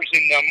numbers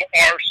in them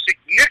are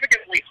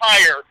significantly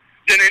higher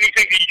than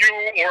anything that you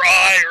or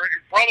I or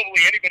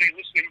probably anybody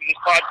listening to this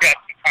podcast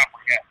can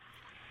comprehend.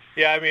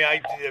 Yeah,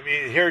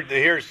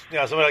 here's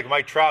somebody like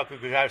Mike Trout who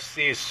could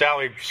see his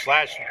salary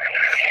slashed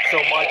so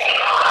much.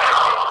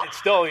 It's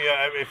still,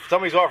 if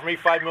somebody's offering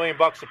me $5 million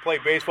to play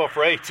baseball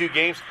for 82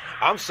 games,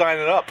 I'm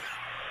signing up.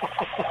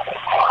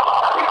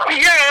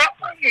 Yeah,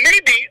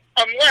 maybe,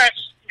 unless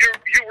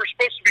you were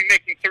supposed to be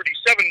making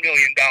 $37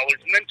 million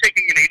and then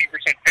taking an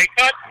 80% pay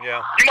cut.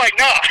 Yeah, you might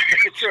not.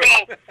 True.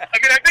 So, I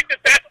think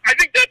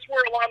that's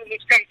where a lot of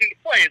this comes into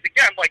play. Is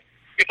again, like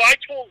if I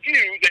told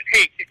you that,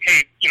 hey,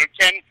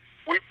 Ken,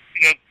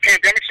 the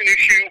pandemic's an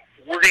issue.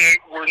 We're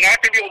not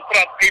gonna be able to put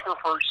out the paper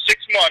for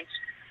 6 months,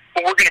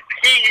 but we're gonna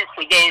pay you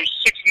for those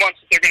 6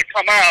 months that they're gonna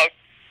come out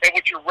at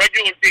what your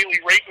regular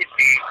daily rate would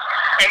be,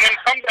 and then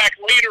come back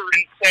later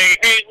and say,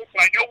 hey, listen,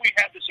 I know we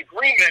had this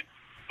agreement,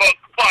 but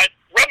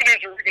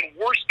revenues are even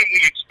worse than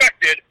we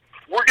expected.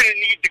 We're going to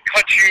need to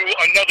cut you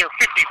another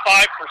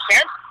 55%.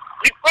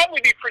 You'd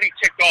probably be pretty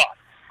ticked off.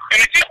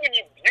 And I think when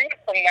you view it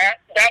from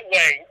that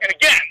way, and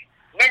again,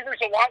 numbers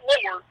a lot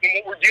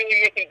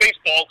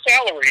baseball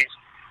salaries,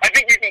 I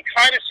think you can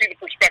kind of see the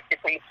perspective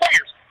from the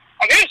players.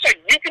 On the other side,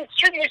 you can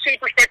certainly see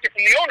the perspective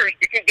from the owners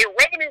because their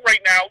revenue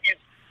right now is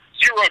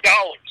 $0.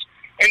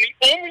 And the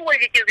only way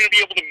that they're going to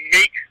be able to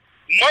make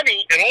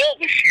money at all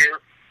this year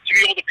to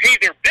be able to pay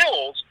their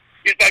bills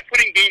is by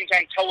putting games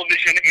on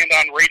television and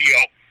on radio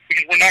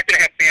because we're not going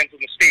to have fans in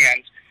the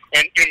stands.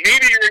 And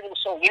maybe you're able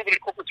to sell a little bit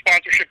of corporate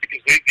sponsorship because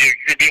you're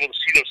going to be able to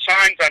see those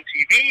signs on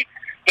TV,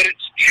 but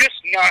it's just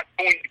not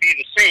going to be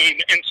the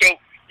same. And so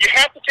you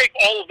have to take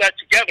all of that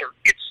together.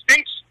 It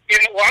stinks in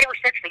a lot of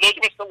respects for those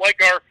of us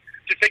that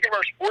to think of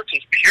our sports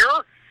as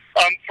pure,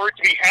 for it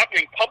to be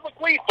happening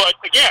publicly. But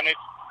again,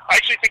 I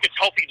actually think it's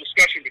healthy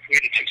discussion between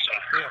the two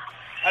sides. Yeah.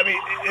 I mean,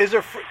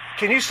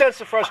 can you sense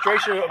the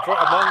frustration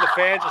among the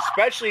fans,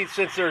 especially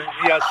since they're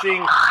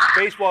seeing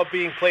baseball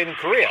being played in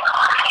Korea?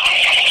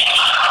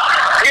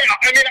 Yeah,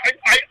 I mean,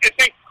 I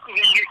think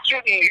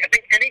I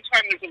think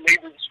anytime there's a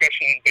labor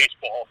discussion in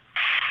baseball,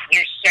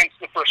 you sense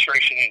the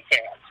frustration in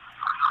fans.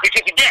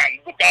 Because again,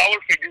 the dollar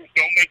figures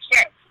don't make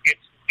sense.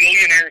 It's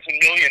billionaires and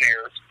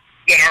millionaires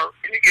that are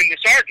in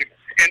this argument.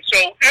 And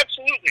so,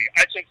 absolutely,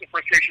 I sense the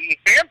frustration in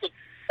fans. But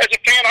as a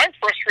fan, I'm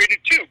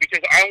frustrated too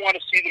because I want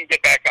to see them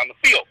get back on the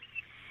field.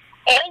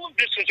 All of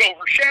this is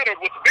overshadowed.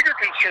 What the bigger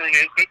concern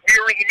is that we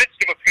are in the midst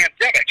of a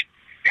pandemic,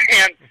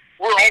 and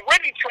we're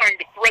already trying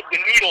to thread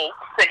the needle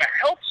from a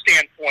health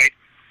standpoint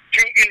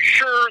to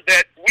ensure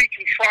that we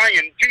can try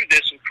and do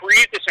this and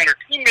create this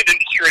entertainment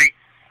industry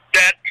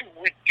that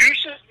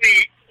reduces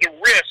the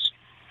risk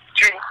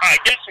to, I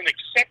guess, an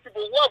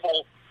acceptable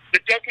level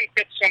that doesn't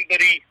get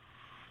somebody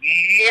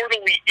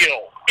mortally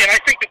ill. And I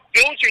think that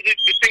those are the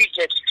things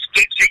that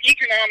the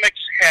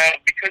economics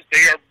have, because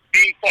they are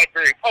being fought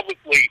very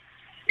publicly,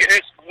 it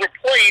has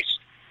replaced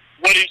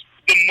what is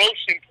the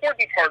most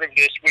important part of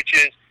this, which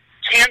is,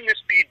 can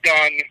this be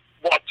done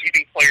while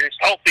keeping players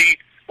healthy,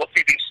 while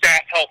keeping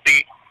staff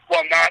healthy,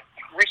 while not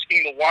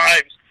risking the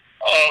lives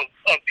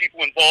of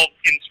people involved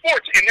in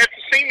sports? And that's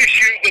the same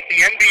issue that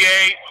the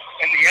NBA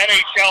and the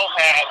NHL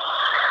have.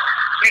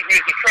 Excuse me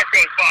as the truck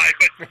goes by,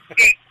 but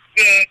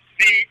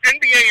the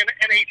NBA and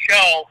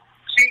NHL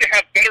seem to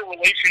have better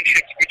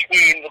relationships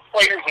between the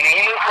players and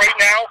owners right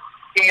now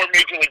than where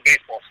Major League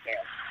Baseball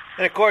stands.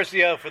 And of course,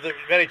 for the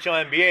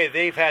NHL and NBA,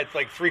 they've had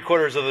like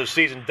 3/4 of their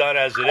season done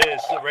as it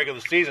is, the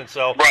regular season.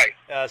 So,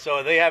 right.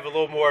 So they have a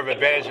little more of an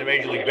advantage than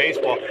Major League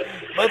Baseball.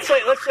 Let's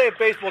say if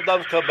baseball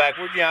does come back,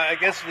 I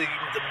guess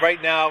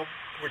right now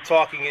we're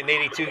talking an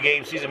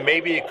 82-game season.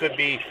 Maybe it could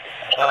be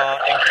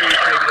increased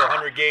maybe to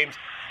 100 games.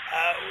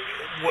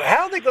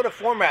 How are they going to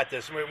format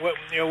this? I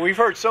mean, we've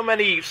heard so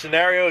many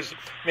scenarios.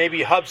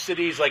 Maybe hub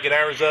cities like in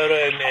Arizona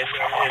and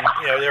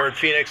they're in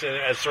Phoenix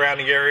and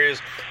surrounding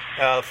areas.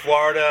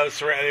 Florida,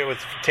 surrounded with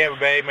Tampa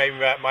Bay, maybe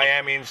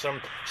Miami, and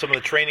some of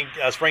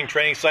the spring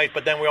training sites.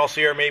 But then we also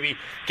hear maybe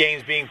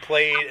games being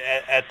played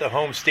at the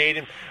home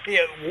stadium.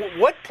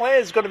 What plan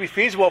is going to be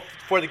feasible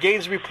for the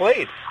games to be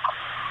played?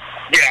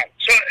 Yeah,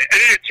 so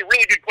it's a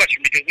really good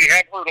question because we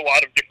have heard a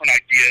lot of different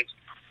ideas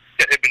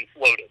that have been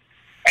floated.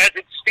 As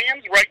it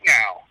stands right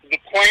now, the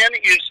plan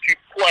is to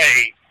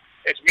play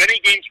as many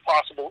games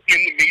possible in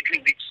the major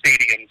league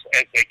stadiums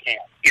as they can,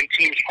 in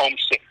teams' home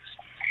cities.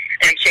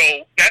 And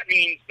so that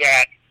means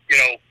that,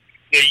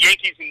 the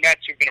Yankees and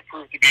Mets have been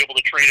approved to be able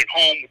to train at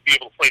home, would be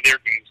able to play their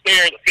games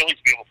there, the Phillies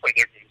would be able to play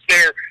their games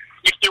there.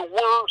 If there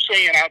were,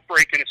 say, an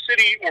outbreak in a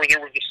city, or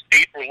there was a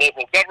state or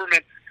local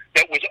government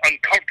that was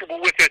uncomfortable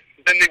with it,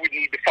 then they would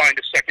need to find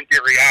a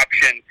secondary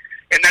option.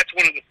 And that's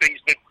one of the things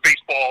that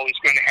baseball is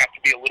going to have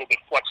to be a little bit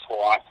flexible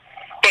on.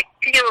 But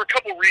there are a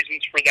couple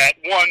reasons for that.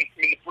 One,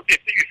 if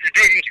you're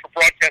doing this for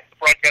broadcast, the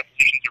broadcast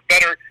positions are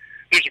better.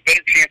 There's a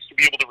better chance to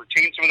be able to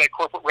retain some of that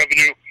corporate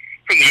revenue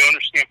from the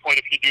owner's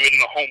standpoint if you do it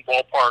in the home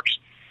ballparks.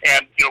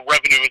 And,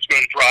 revenue is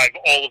going to drive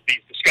all of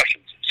these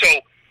discussions. So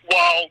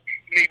while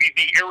maybe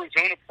the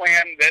Arizona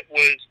plan that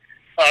was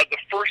the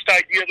first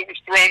idea that was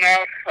thrown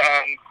out,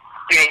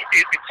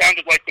 it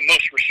sounded like the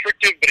most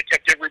restrictive, but it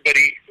kept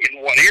everybody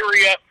in one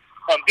area.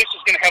 This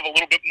is going to have a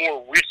little bit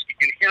more risk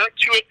inherent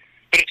to it,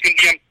 but it's going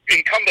to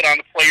be incumbent on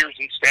the players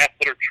and staff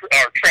that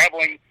are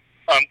traveling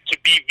to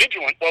be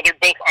vigilant while they're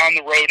both on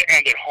the road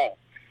and at home.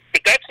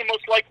 But that's the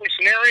most likely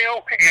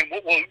scenario, and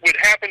what would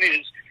happen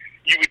is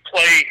you would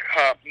play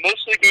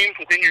most of the games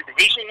within your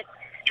division,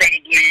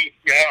 probably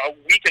a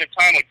week at a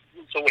time.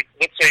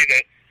 Let's say the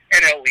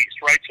NL East,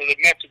 right? So the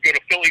Mets would go to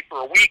Philly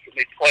for a week, and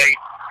they'd play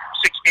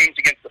 6 games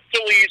against the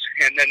Phillies,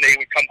 and then they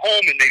would come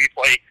home and maybe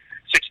play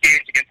 6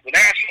 games against the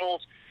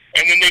Nationals,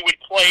 and then they would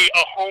play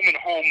a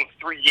home-and-home of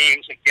 3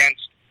 games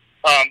against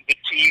the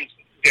teams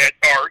that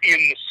are in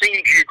the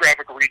same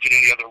geographic region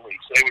in the other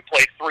leagues. So they would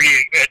play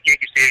 3 at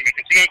Yankee Stadium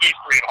against the Yankees,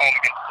 3 at home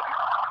against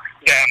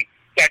them,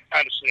 that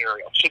kind of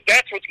scenario. So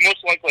that's what's most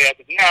likely as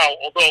of now,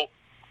 although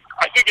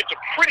I think it's a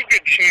pretty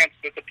good chance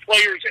that the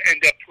players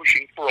end up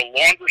pushing for a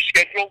longer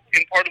schedule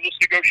in part of this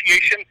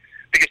negotiation,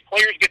 because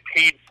players get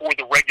paid for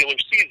the regular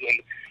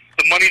season.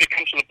 The money that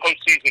comes from the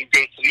postseason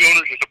goes to the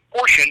owners. There's a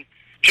portion,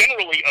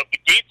 generally, of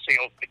the gate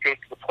sales that goes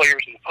to the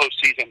players in the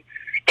postseason.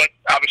 But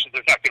obviously,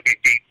 there's not going to be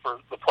a gate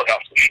for the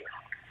playoffs this year.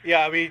 Yeah,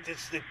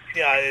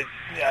 Yeah, I mean,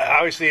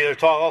 obviously they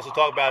also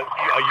talk about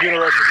a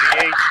universal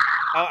DH.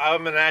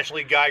 I'm a National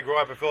League guy.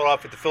 Growing up in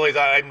Philadelphia with the Phillies,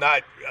 I'm not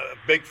a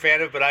big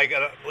fan of it, but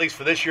at least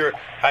for this year,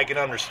 I can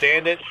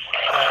understand it.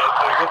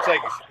 It looks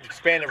like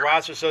expanded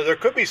roster, so there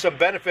could be some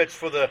benefits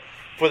for the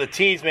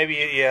teams. Maybe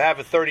you have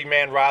a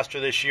 30-man roster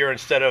this year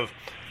instead of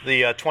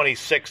the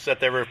 26 that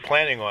they were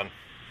planning on.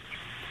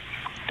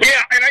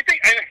 Yeah, and I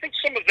think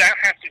some of that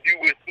has to do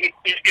with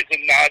is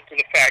a nod to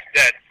the fact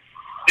that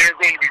they're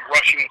going to be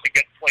rushing to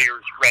get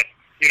players ready.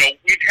 You know,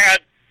 we've had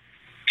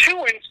two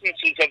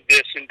instances of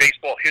this in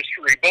baseball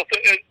history, both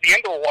at the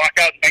end of the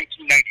lockout in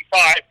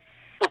 1995,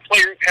 where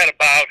players had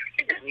about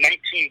 19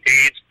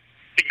 days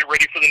to get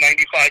ready for the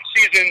 95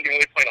 season. You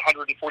know, they played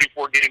 144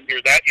 games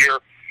here that year,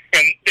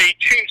 and they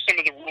changed some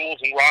of the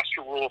rules and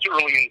roster rules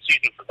early in the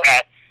season for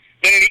that.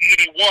 Then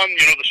in 81,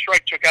 you know, the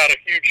strike took out a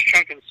huge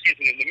chunk of the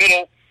season in the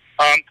middle.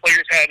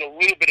 Players had a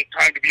little bit of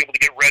time to be able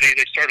to get ready.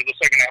 They started the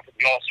second half of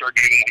the All-Star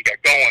game and they got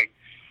going.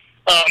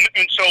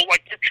 And so,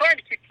 like, they're trying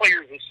to keep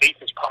players as safe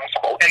as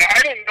possible. And I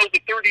don't know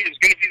that 30 is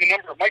going to be the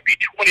number. It might be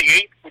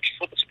 28, which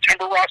is what the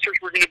September rosters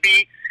were going to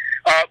be.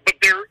 But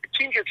their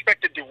teams are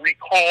expected to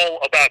recall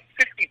about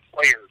 50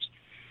 players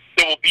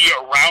that will be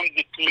around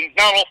the team.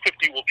 Not all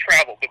 50 will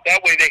travel, but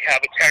that way they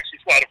have a taxi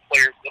squad of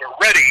players that are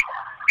ready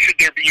should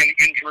there be an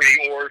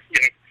injury or,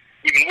 you know,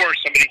 even worse,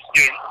 somebody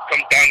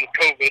comes down with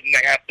COVID and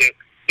they have to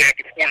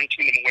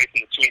quarantine them away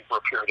from the team for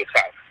a period of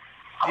time.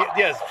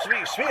 Yes,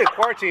 speaking of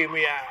quarantine,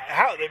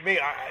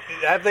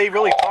 have they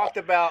really talked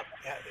about,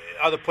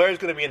 are the players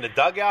going to be in the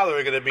dugout or are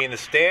they going to be in the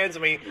stands? I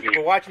mean,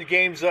 we're watching the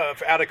games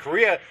out of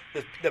Korea.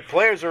 The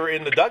players are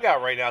in the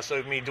dugout right now. So,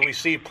 I mean, do we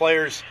see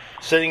players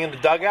sitting in the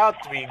dugout?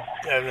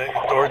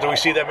 Or do we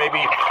see them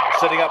maybe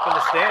sitting up in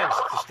the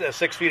stands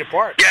 6 feet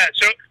apart? Yeah,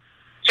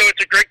 so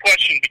it's a great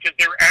question because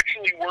there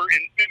actually were,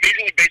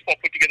 Major League Baseball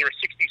put together a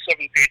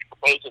 67-page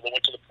proposal that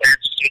went to the Players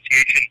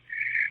Association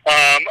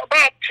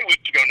about 2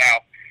 weeks ago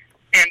now.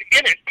 And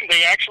in it,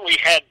 they actually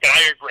had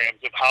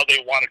diagrams of how they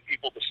wanted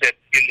people to sit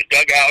in the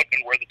dugout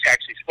and where the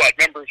taxi squad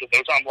members or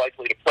those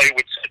unlikely to play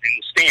would sit in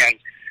the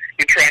stands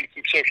in trying to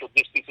keep social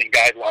distancing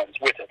guidelines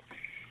with it.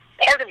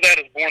 Part of that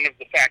is born of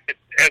the fact that,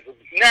 as of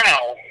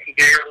now,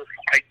 their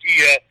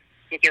idea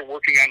that they're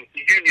working on with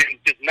the union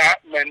does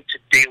not lend to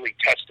daily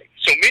testing.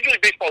 So Major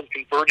League Baseball has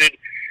converted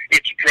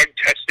its drug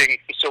testing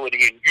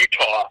facility in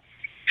Utah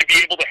to be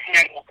able to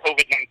handle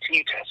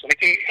COVID-19 tests. And it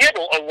can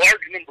handle a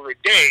large number a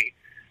day,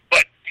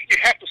 but you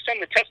have to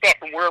send the test off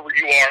from wherever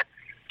you are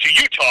to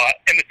Utah,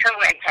 and the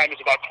turnaround time is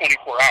about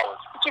 24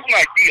 hours, which isn't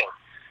ideal.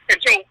 And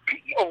so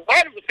a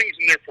lot of the things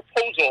in their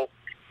proposal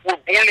were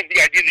born of the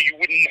idea that you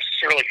wouldn't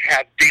necessarily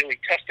have daily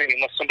testing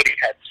unless somebody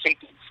had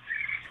symptoms.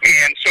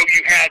 And so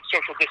you had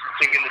social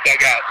distancing in the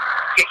dugout,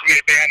 supposed to be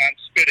a ban on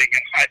spitting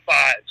and high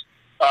fives,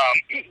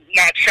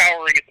 not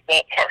showering at the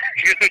ballpark.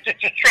 You're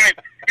trying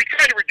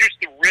to reduce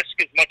the risk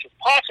as much as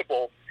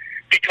possible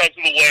because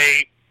of the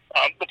way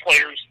the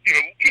players,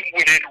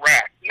 would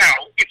interact.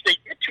 Now, if they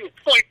get to a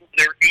point where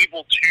they're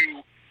able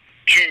to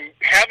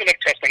have enough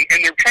testing,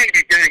 and they're trying to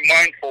be very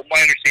mindful, my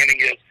understanding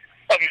is,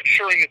 of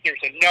ensuring that there's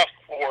enough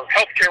for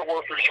healthcare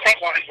workers,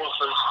 frontline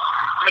workers,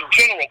 and the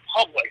general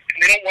public,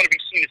 and they don't want to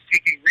be seen as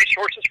taking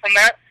resources from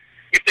that.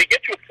 If they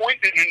get to a point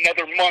in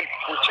another month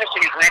where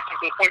testing is ramped to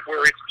the point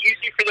where it's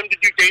easy for them to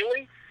do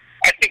daily,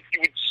 I think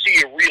you would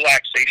see a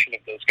relaxation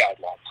of those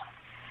guidelines.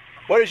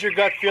 What is your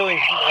gut feeling?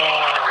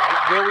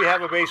 Will we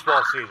have a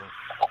baseball season?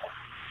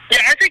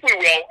 Yeah, I think we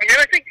will. I mean,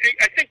 I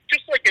think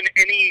just like in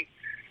any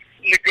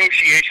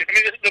negotiation, I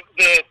mean,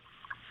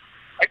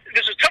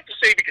 this is tough to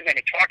say because I'm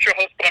a talk show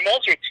host, but I'm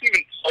also a team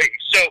in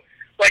place. So,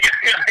 like,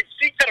 I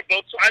see kind of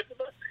both sides of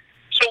it.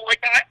 So,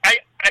 like,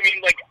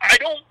 I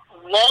don't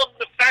love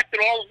the fact that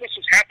all of this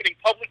is happening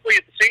publicly.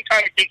 At the same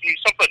time, it gives you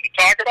something to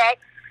talk about.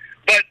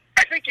 But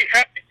I think you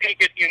have to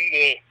take it in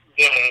the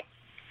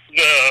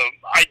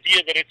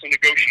idea that it's a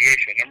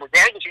negotiation. And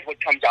regardless of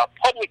what comes out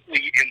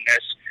publicly in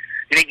this,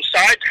 the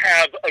sides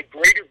have a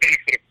greater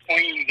benefit of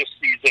playing this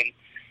season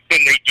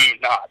than they do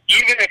not.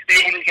 Even if the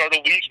owners are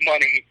to lose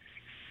money,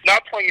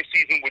 not playing a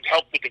season would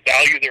help to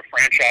devalue their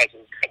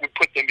franchises. That would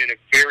put them in a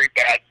very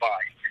bad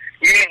bind.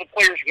 Even if the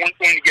players weren't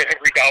going to get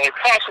every dollar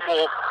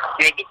possible,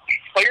 the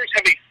players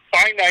have a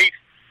finite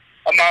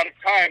amount of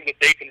time that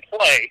they can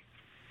play,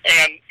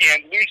 and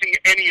losing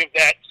any of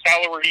that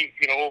salary,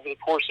 over the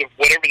course of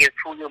whatever their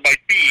career might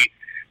be,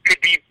 could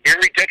be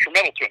very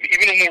detrimental to them.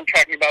 Even when we're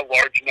talking about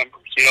large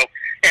numbers,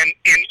 and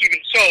even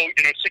so,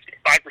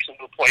 65%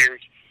 of the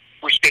players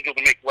were scheduled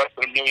to make less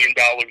than $1 million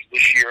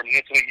this year. I mean,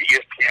 that's what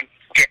ESPN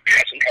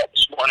hasn't had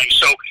this morning.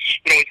 So,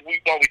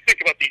 while we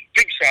think about these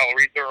big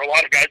salaries, there are a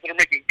lot of guys that are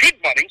making good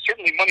money,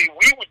 certainly money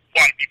we would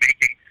want to be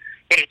making,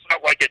 but it's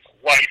not like it's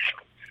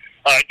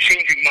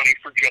life-changing money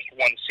for just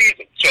one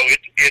season. So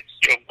it's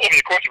over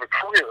the course of a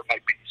career it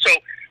might be. So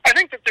I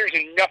think that there's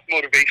enough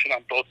motivation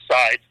on both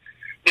sides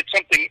that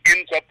something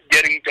ends up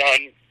getting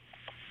done.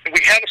 And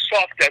we have a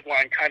soft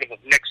deadline kind of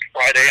next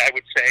Friday, I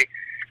would say,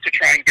 to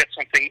try and get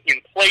something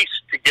in place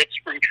to get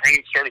spring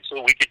training started so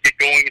that we could get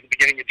going at the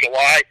beginning of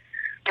July.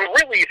 But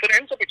really, if it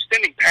ends up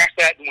extending past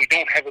that and we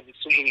don't have a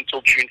decision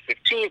until June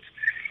 15th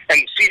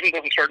and the season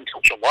doesn't start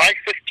until July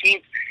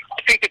 15th,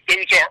 I think that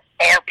those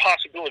are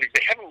possibilities.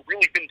 They haven't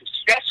really been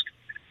discussed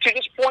to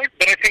this point,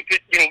 but I think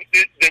that,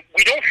 that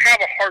we don't have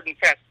a hard and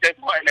fast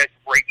deadline as of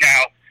right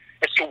now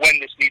as to when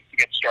this needs to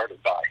get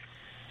started by.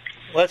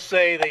 Let's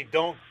say they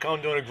don't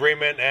come to an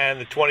agreement and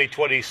the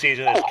 2020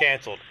 season is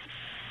canceled.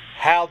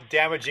 How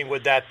damaging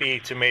would that be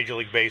to Major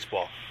League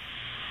Baseball?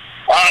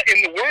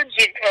 In the words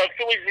of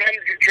Phillies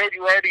manager Joe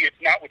Girardi, it's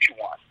not what you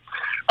want.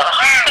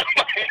 I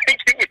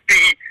think it would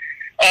be,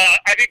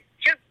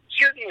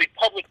 certainly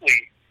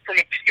publicly, from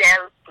a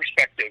PR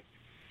perspective,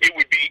 it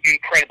would be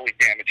incredibly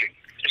damaging.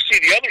 To see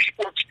the other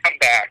sports come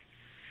back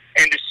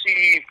and to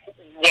see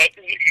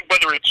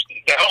whether it's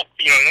the health,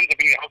 it ends up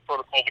being the health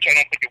protocol, which I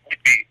don't think it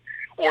would be,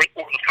 or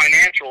the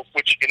financials,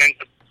 which it ends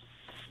up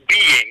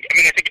being. I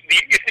mean, I think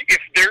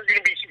if they're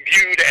going to be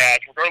viewed as,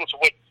 regardless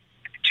of what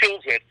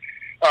kills it,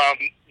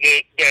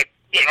 that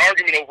an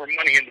argument over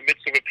money in the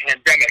midst of a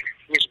pandemic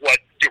is what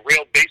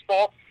derailed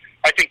baseball,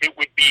 I think it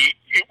would be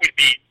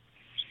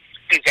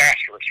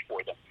disastrous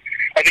for them.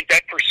 I think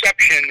that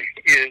perception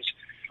is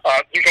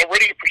there's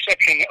already a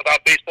perception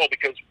about baseball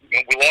because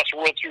we lost the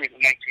World Series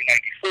in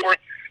 1994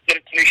 that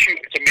it's an issue.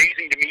 It's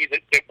amazing to me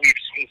that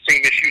we've seen the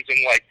same issues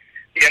in like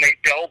the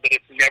NHL, but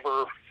it's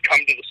never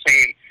come to the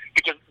same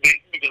because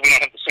we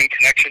don't have the same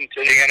connection to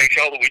the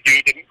NHL that we do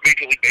to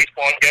Major League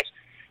Baseball, I guess,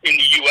 in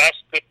the U.S.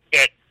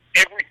 That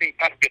everything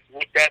kind of gets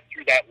looked at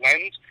through that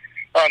lens.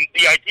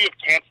 The idea of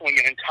canceling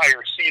an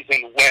entire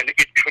season when it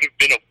could have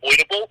been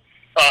avoidable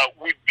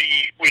would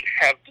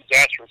have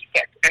disastrous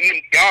effect. And then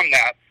beyond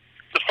that,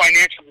 the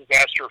financial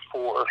disaster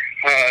for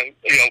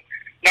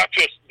not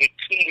just the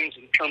teams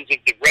in terms of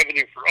the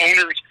revenue for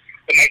owners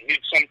that might lead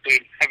some to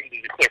having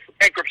to declare for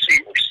bankruptcy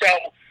or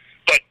sell,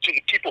 but to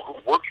the people who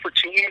work for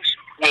teams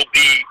will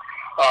be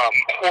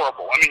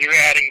horrible. I mean, you're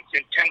adding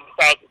tens of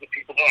thousands of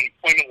people to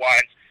unemployment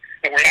lines,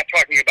 and we're not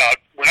talking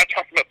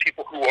about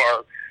people who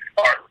are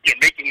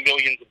making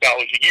millions of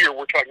dollars a year.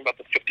 We're talking about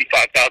the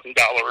 $55,000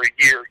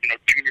 a year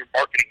junior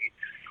marketing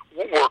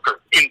worker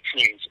in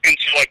teams and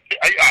so on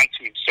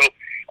teams. So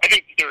I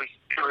think there is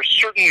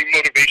certainly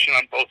motivation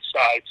on both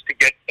sides to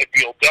get a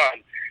deal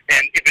done.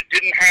 And if it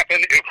didn't happen,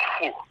 it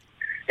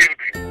would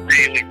be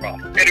really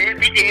rough. And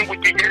it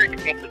would be very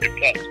difficult to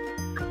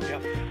discuss. Yeah.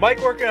 Mike,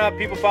 where can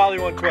people follow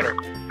you on Twitter?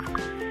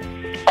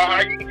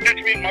 You can catch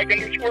me at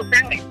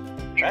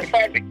Mike_Ferrin. You can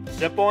find me.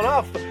 Simple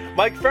enough.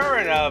 Mike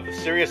Ferrin of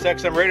Sirius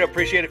XM Radio.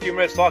 Appreciate a few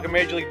minutes talking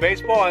Major League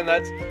Baseball, and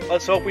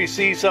let's hope we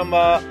see some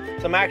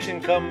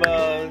action come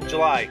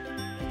July.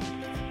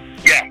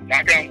 Yeah,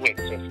 knock on wood.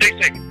 So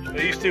stay safe.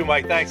 You too,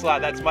 Mike. Thanks a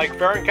lot. That's Mike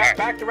Ferrin.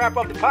 Back to wrap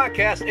up the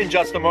podcast in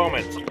just a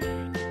moment.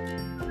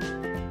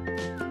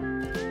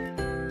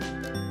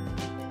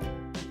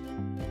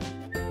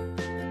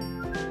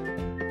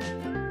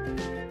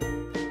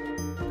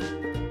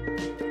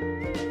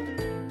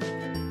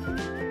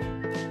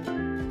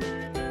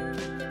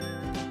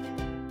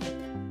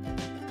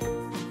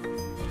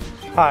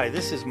 Hi,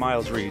 this is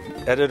Miles Reed,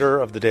 editor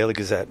of the Daily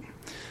Gazette.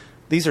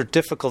 These are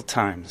difficult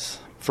times.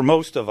 For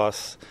most of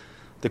us,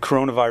 the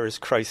coronavirus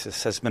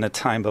crisis has been a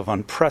time of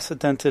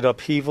unprecedented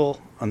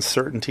upheaval,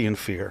 uncertainty, and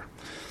fear.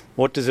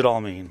 What does it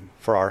all mean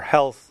for our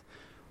health,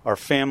 our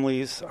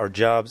families, our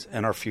jobs,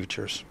 and our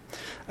futures?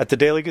 At the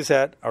Daily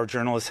Gazette, our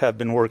journalists have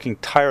been working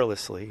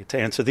tirelessly to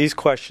answer these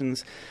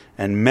questions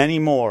and many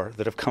more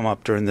that have come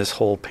up during this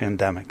whole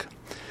pandemic.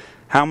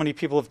 How many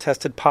people have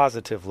tested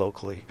positive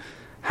locally?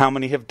 How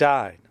many have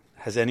died?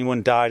 Has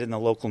anyone died in the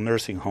local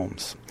nursing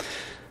homes?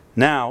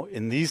 Now,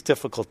 in these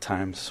difficult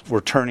times, we're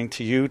turning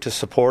to you to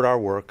support our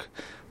work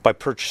by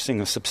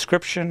purchasing a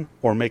subscription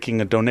or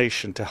making a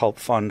donation to help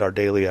fund our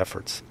daily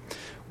efforts.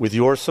 With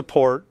your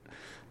support,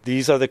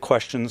 these are the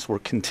questions we're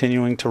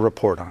continuing to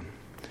report on.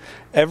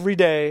 Every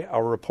day,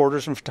 our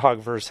reporters and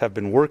photographers have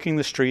been working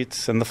the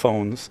streets and the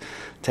phones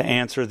to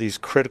answer these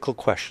critical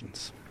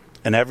questions.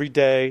 And every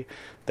day,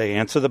 they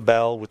answer the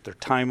bell with their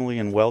timely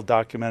and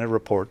well-documented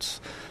reports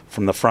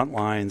from the front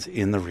lines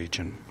in the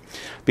region.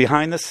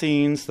 Behind the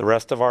scenes, the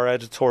rest of our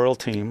editorial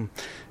team,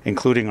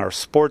 including our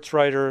sports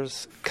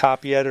writers,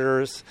 copy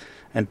editors,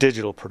 and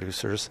digital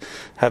producers,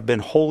 have been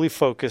wholly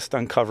focused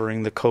on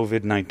covering the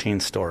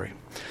COVID-19 story.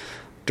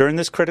 During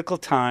this critical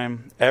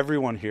time,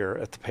 everyone here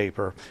at the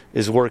paper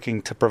is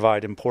working to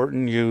provide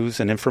important news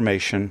and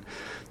information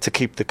to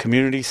keep the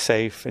community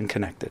safe and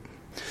connected.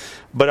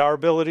 But our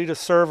ability to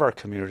serve our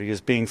community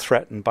is being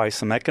threatened by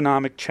some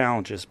economic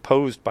challenges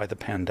posed by the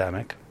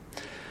pandemic.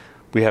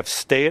 We have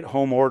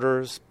stay-at-home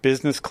orders,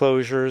 business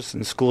closures,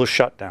 and school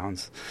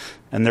shutdowns,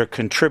 and they're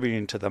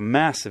contributing to the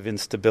massive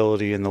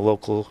instability in the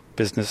local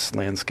business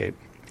landscape.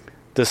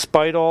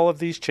 Despite all of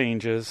these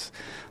changes,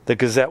 the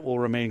Gazette will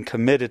remain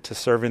committed to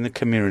serving the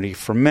community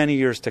for many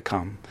years to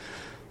come,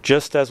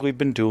 just as we've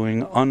been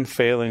doing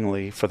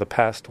unfailingly for the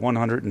past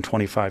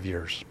 125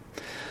 years.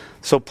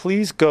 So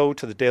please go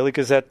to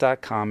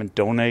thedailygazette.com and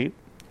donate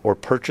or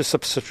purchase a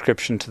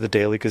subscription to the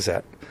Daily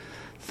Gazette.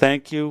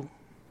 Thank you,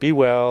 be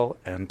well,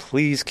 and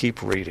please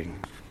keep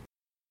reading.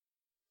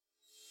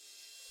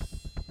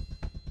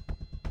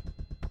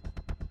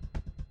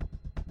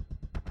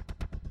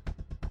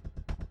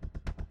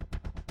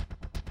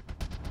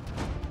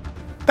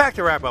 Back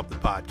to wrap up the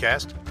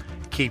podcast.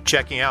 Keep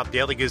checking out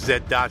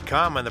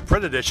dailygazette.com and the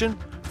print edition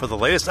for the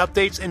latest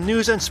updates in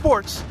news and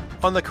sports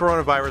on the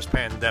coronavirus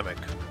pandemic.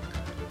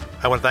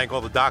 I want to thank all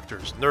the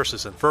doctors,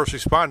 nurses, and first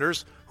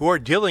responders who are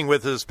dealing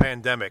with this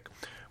pandemic.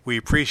 We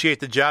appreciate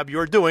the job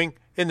you're doing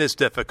in this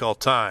difficult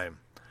time.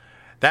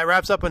 That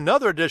wraps up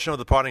another edition of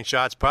the Parting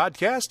Shots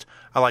podcast.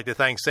 I'd like to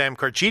thank Sam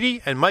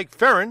Carchidi and Mike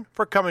Ferrin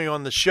for coming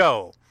on the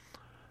show.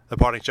 The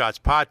Parting Shots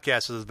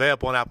podcast is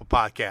available on Apple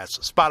Podcasts,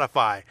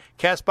 Spotify,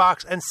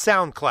 CastBox, and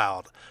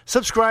SoundCloud.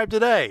 Subscribe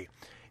today.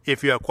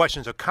 If you have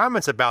questions or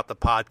comments about the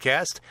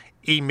podcast,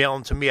 email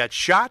them to me at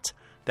shott,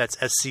 that's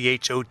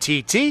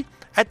SCHOTT,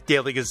 at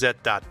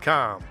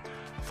dailygazette.com.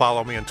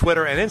 Follow me on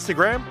Twitter and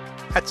Instagram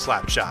at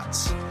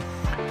Slapshots.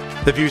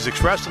 The views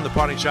expressed on the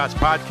Parting Shots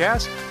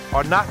podcast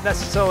are not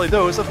necessarily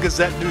those of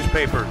Gazette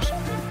newspapers.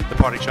 The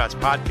Parting Shots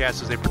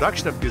podcast is a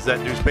production of Gazette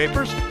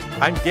newspapers.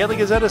 I'm Daily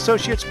Gazette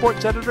Associate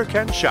Sports Editor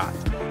Ken Schott.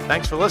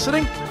 Thanks for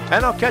listening,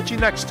 and I'll catch you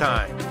next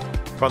time.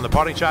 From the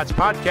Parting Shots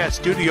podcast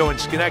studio in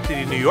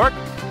Schenectady, New York,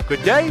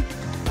 good day,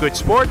 good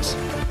sports,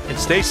 and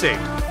stay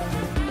safe.